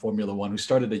creator on Formula One who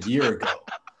started a year ago.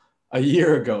 A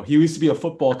year ago. He used to be a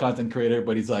football content creator,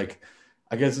 but he's like,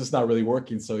 I guess it's not really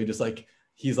working. So he's like,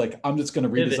 I'm just going to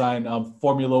redesign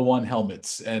Formula One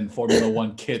helmets and Formula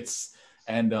One kits.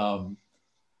 And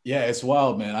yeah, it's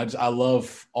wild, man. I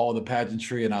love all the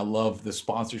pageantry and I love the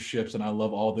sponsorships and I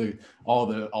love all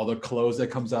the clothes that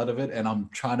comes out of it. And I'm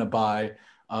trying to buy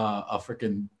a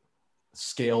freaking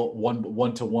scale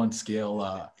one-to-one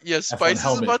scale. Spice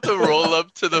is about to roll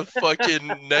up to the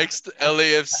fucking next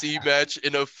LAFC match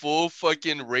in a full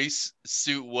fucking race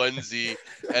suit onesie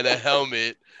and a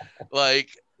helmet.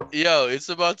 Like, yo, it's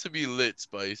about to be lit,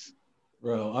 Spice.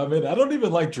 Bro, I mean, I don't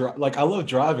even like I love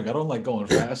driving. I don't like going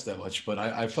fast that much, but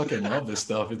I fucking love this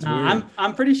stuff. It's weird.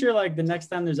 I'm pretty sure like the next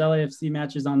time there's LAFC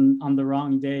matches on the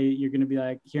wrong day, you're gonna be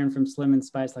like hearing from Slim and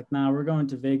Spice like, nah, we're going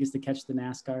to Vegas to catch the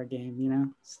NASCAR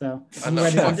game, So I'm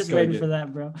just waiting for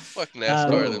that, bro. Fuck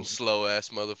NASCAR, them slow ass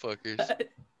motherfuckers.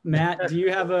 Matt, do you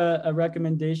have a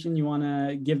recommendation you want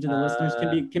to give to the listeners?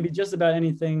 Can be just about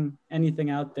anything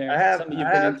out there. I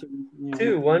have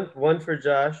two. One for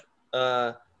Josh.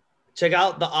 Check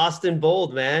out the Austin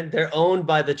Bold, man. They're owned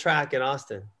by the track in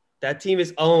Austin. That team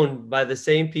is owned by the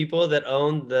same people that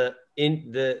own the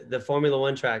Formula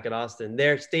One track at Austin.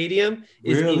 Their stadium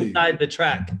is inside the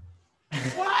track.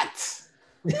 What?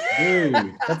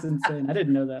 Dude, that's insane. I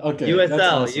didn't know that. Okay,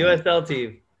 USL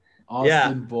team.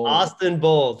 Austin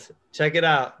Bold. Check it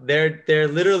out. They're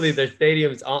literally their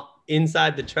stadium's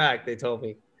inside the track. They told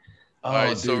me. All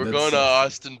right, so we're going to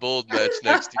Austin Bold match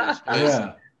next year.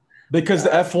 Yeah. Because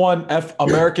the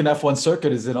American F1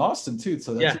 circuit is in Austin too,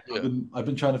 so I've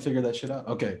been trying to figure that shit out.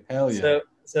 Okay, hell yeah.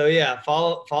 So yeah,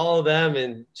 follow them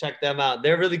and check them out.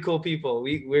 They're really cool people.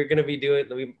 We're gonna be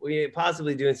we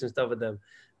possibly doing some stuff with them,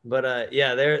 but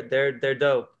yeah, they're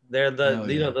dope. They're the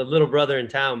the little brother in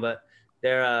town, but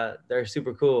they're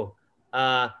super cool.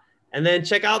 And then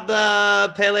check out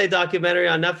the Pele documentary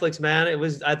on Netflix, man.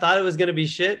 I thought it was gonna be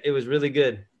shit. It was really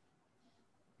good.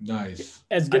 Nice.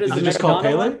 As good as the just called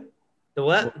Pele? One? The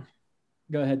what?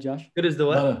 Go ahead, Josh. Good as the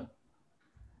what?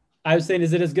 I was saying,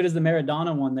 is it as good as the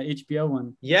Maradona one, the HBO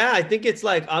one? Yeah, I think it's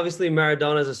like obviously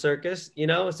Maradona's a circus,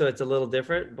 so it's a little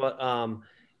different. But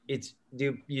it's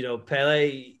Pele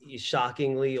is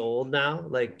shockingly old now.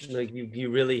 Like you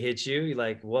really hit you. You're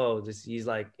like, whoa, he's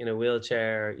like in a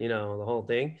wheelchair, the whole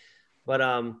thing. But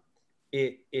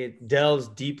it delves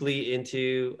deeply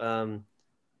into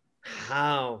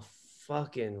how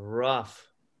fucking rough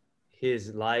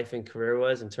his life and career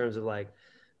was in terms of like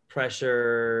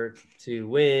pressure to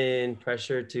win,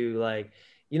 pressure to like,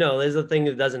 there's a thing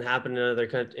that doesn't happen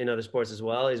in other sports as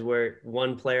well, is where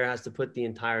one player has to put the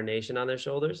entire nation on their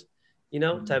shoulders,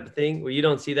 type of thing, where you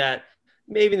don't see that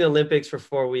maybe in the Olympics for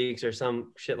 4 weeks or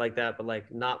some shit like that, but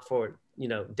like not for,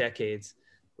 decades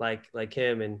like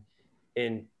him.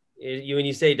 And when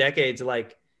you say decades,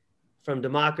 like from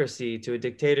democracy to a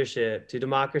dictatorship to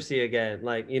democracy again,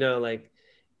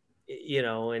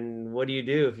 and what do you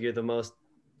do if you're the most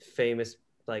famous,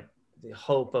 like the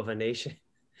hope of a nation?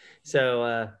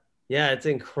 So Yeah, it's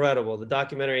incredible. The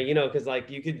documentary, you know, because like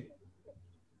you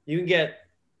can get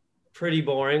pretty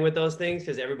boring with those things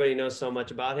because everybody knows so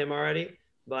much about him already.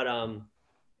 But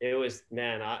it was,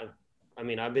 man, I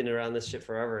mean, I've been around this shit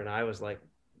forever, and I was like,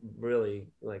 really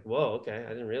like, whoa, okay, I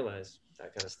didn't realize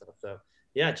that kind of stuff. So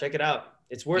yeah, check it out.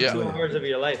 It's worth 2 hours of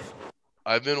your life.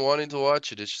 I've been wanting to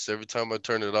watch it. It's just every time I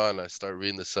turn it on, I start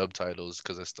reading the subtitles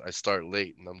because I start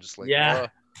late, and I'm just like, yeah.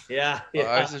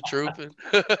 Eyes are drooping.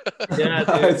 Yeah,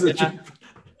 dude.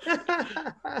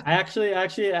 I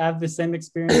actually have the same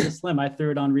experience as Slim. I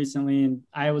threw it on recently, and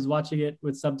I was watching it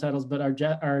with subtitles, but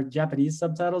our Japanese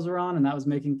subtitles were on, and that was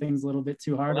making things a little bit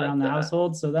too hard around the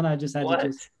household. So then I just had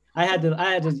to I had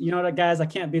to, you know what, guys, I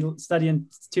can't be studying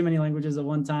too many languages at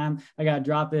one time. I got to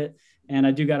drop it, and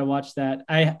I do got to watch that.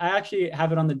 I actually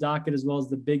have it on the docket as well as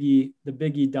the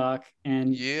Biggie doc.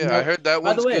 And yeah, you know, I heard that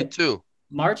one's good too.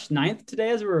 March 9th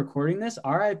today, as we're recording this,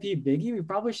 R.I.P. Biggie. We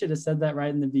probably should have said that right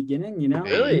in the beginning, you know?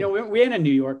 Really? You know, we ain't a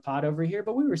New York pod over here,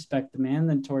 but we respect the man,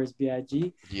 the Notorious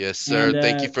B.I.G. Yes, sir. And,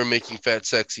 thank you for making Fat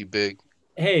Sexy big.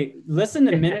 Hey, listen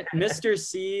to Mr.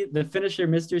 C, the finisher,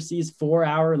 Mr. C's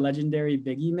 4-hour legendary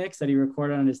Biggie mix that he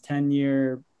recorded on his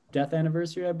 10-year death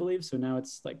anniversary, I believe. So now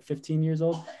it's like 15 years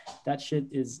old. That shit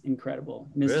is incredible.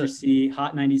 Mr. Really? C,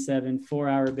 Hot 97,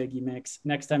 4-hour Biggie mix.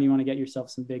 Next time you want to get yourself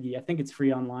some Biggie, I think it's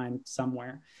free online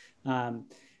somewhere. My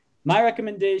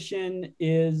recommendation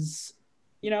is,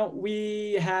 you know,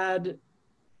 we had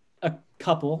a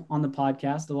couple on the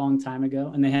podcast a long time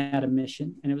ago, and they had a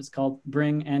mission, and it was called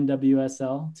Bring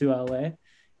NWSL to LA.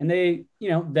 And they, you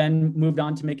know, then moved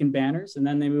on to making banners, and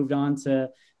then they moved on to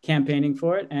campaigning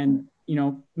for it and, you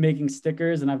know, making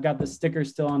stickers. And I've got the sticker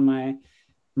still on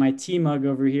my tea mug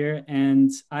over here.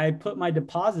 And I put my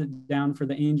deposit down for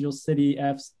the Angel City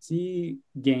FC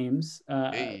games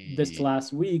this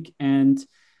last week. And,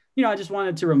 you know, I just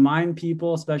wanted to remind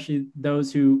people, especially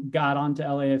those who got onto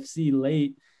LAFC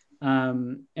late,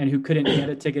 and who couldn't get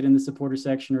a ticket in the supporter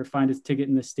section or find a ticket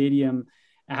in the stadium,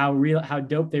 how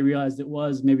dope they realized it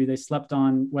was. Maybe they slept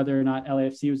on whether or not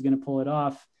LAFC was going to pull it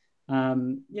off.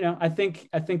 You know, I think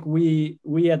we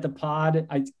at the pod,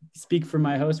 I speak for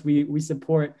my host, we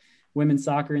support women's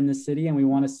soccer in this city, and we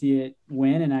want to see it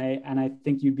win. And I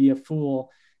think you'd be a fool,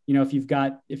 you know, if you've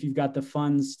got the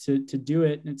funds to do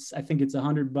it. I think it's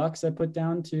 $100 I put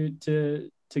down to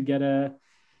get a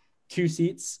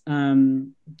 2-seat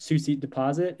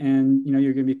deposit, and you know,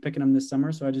 you're going to be picking them this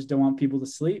summer. So I just don't want people to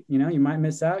sleep. You know, you might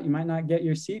miss out, you might not get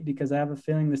your seat, because I have a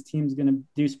feeling this team's going to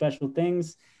do special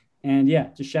things. And yeah,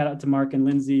 just shout out to Mark and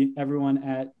Lindsay, everyone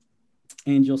at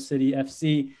Angel City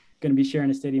FC, going to be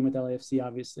sharing a stadium with LAFC,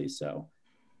 obviously. So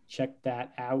check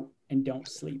that out and don't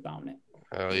sleep on it.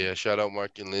 Oh yeah, shout out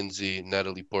Mark and Lindsay,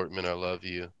 Natalie Portman, I love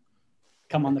you.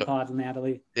 Come on the pod,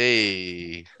 Natalie.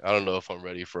 Hey, I don't know if I'm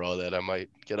ready for all that. I might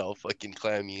get all fucking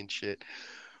clammy and shit.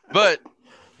 But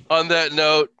on that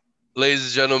note, ladies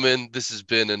and gentlemen, this has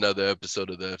been another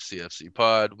episode of the FCFC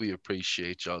pod. We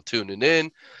appreciate y'all tuning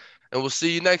in, and we'll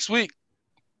see you next week.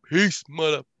 Peace,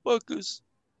 motherfuckers.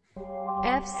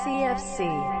 FCFC.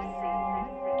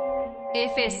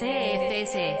 FCFC.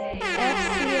 FCFC.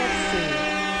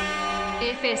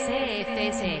 FCFC.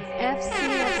 FCFC.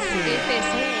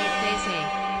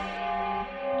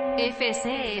 FCFC.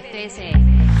 FCFC.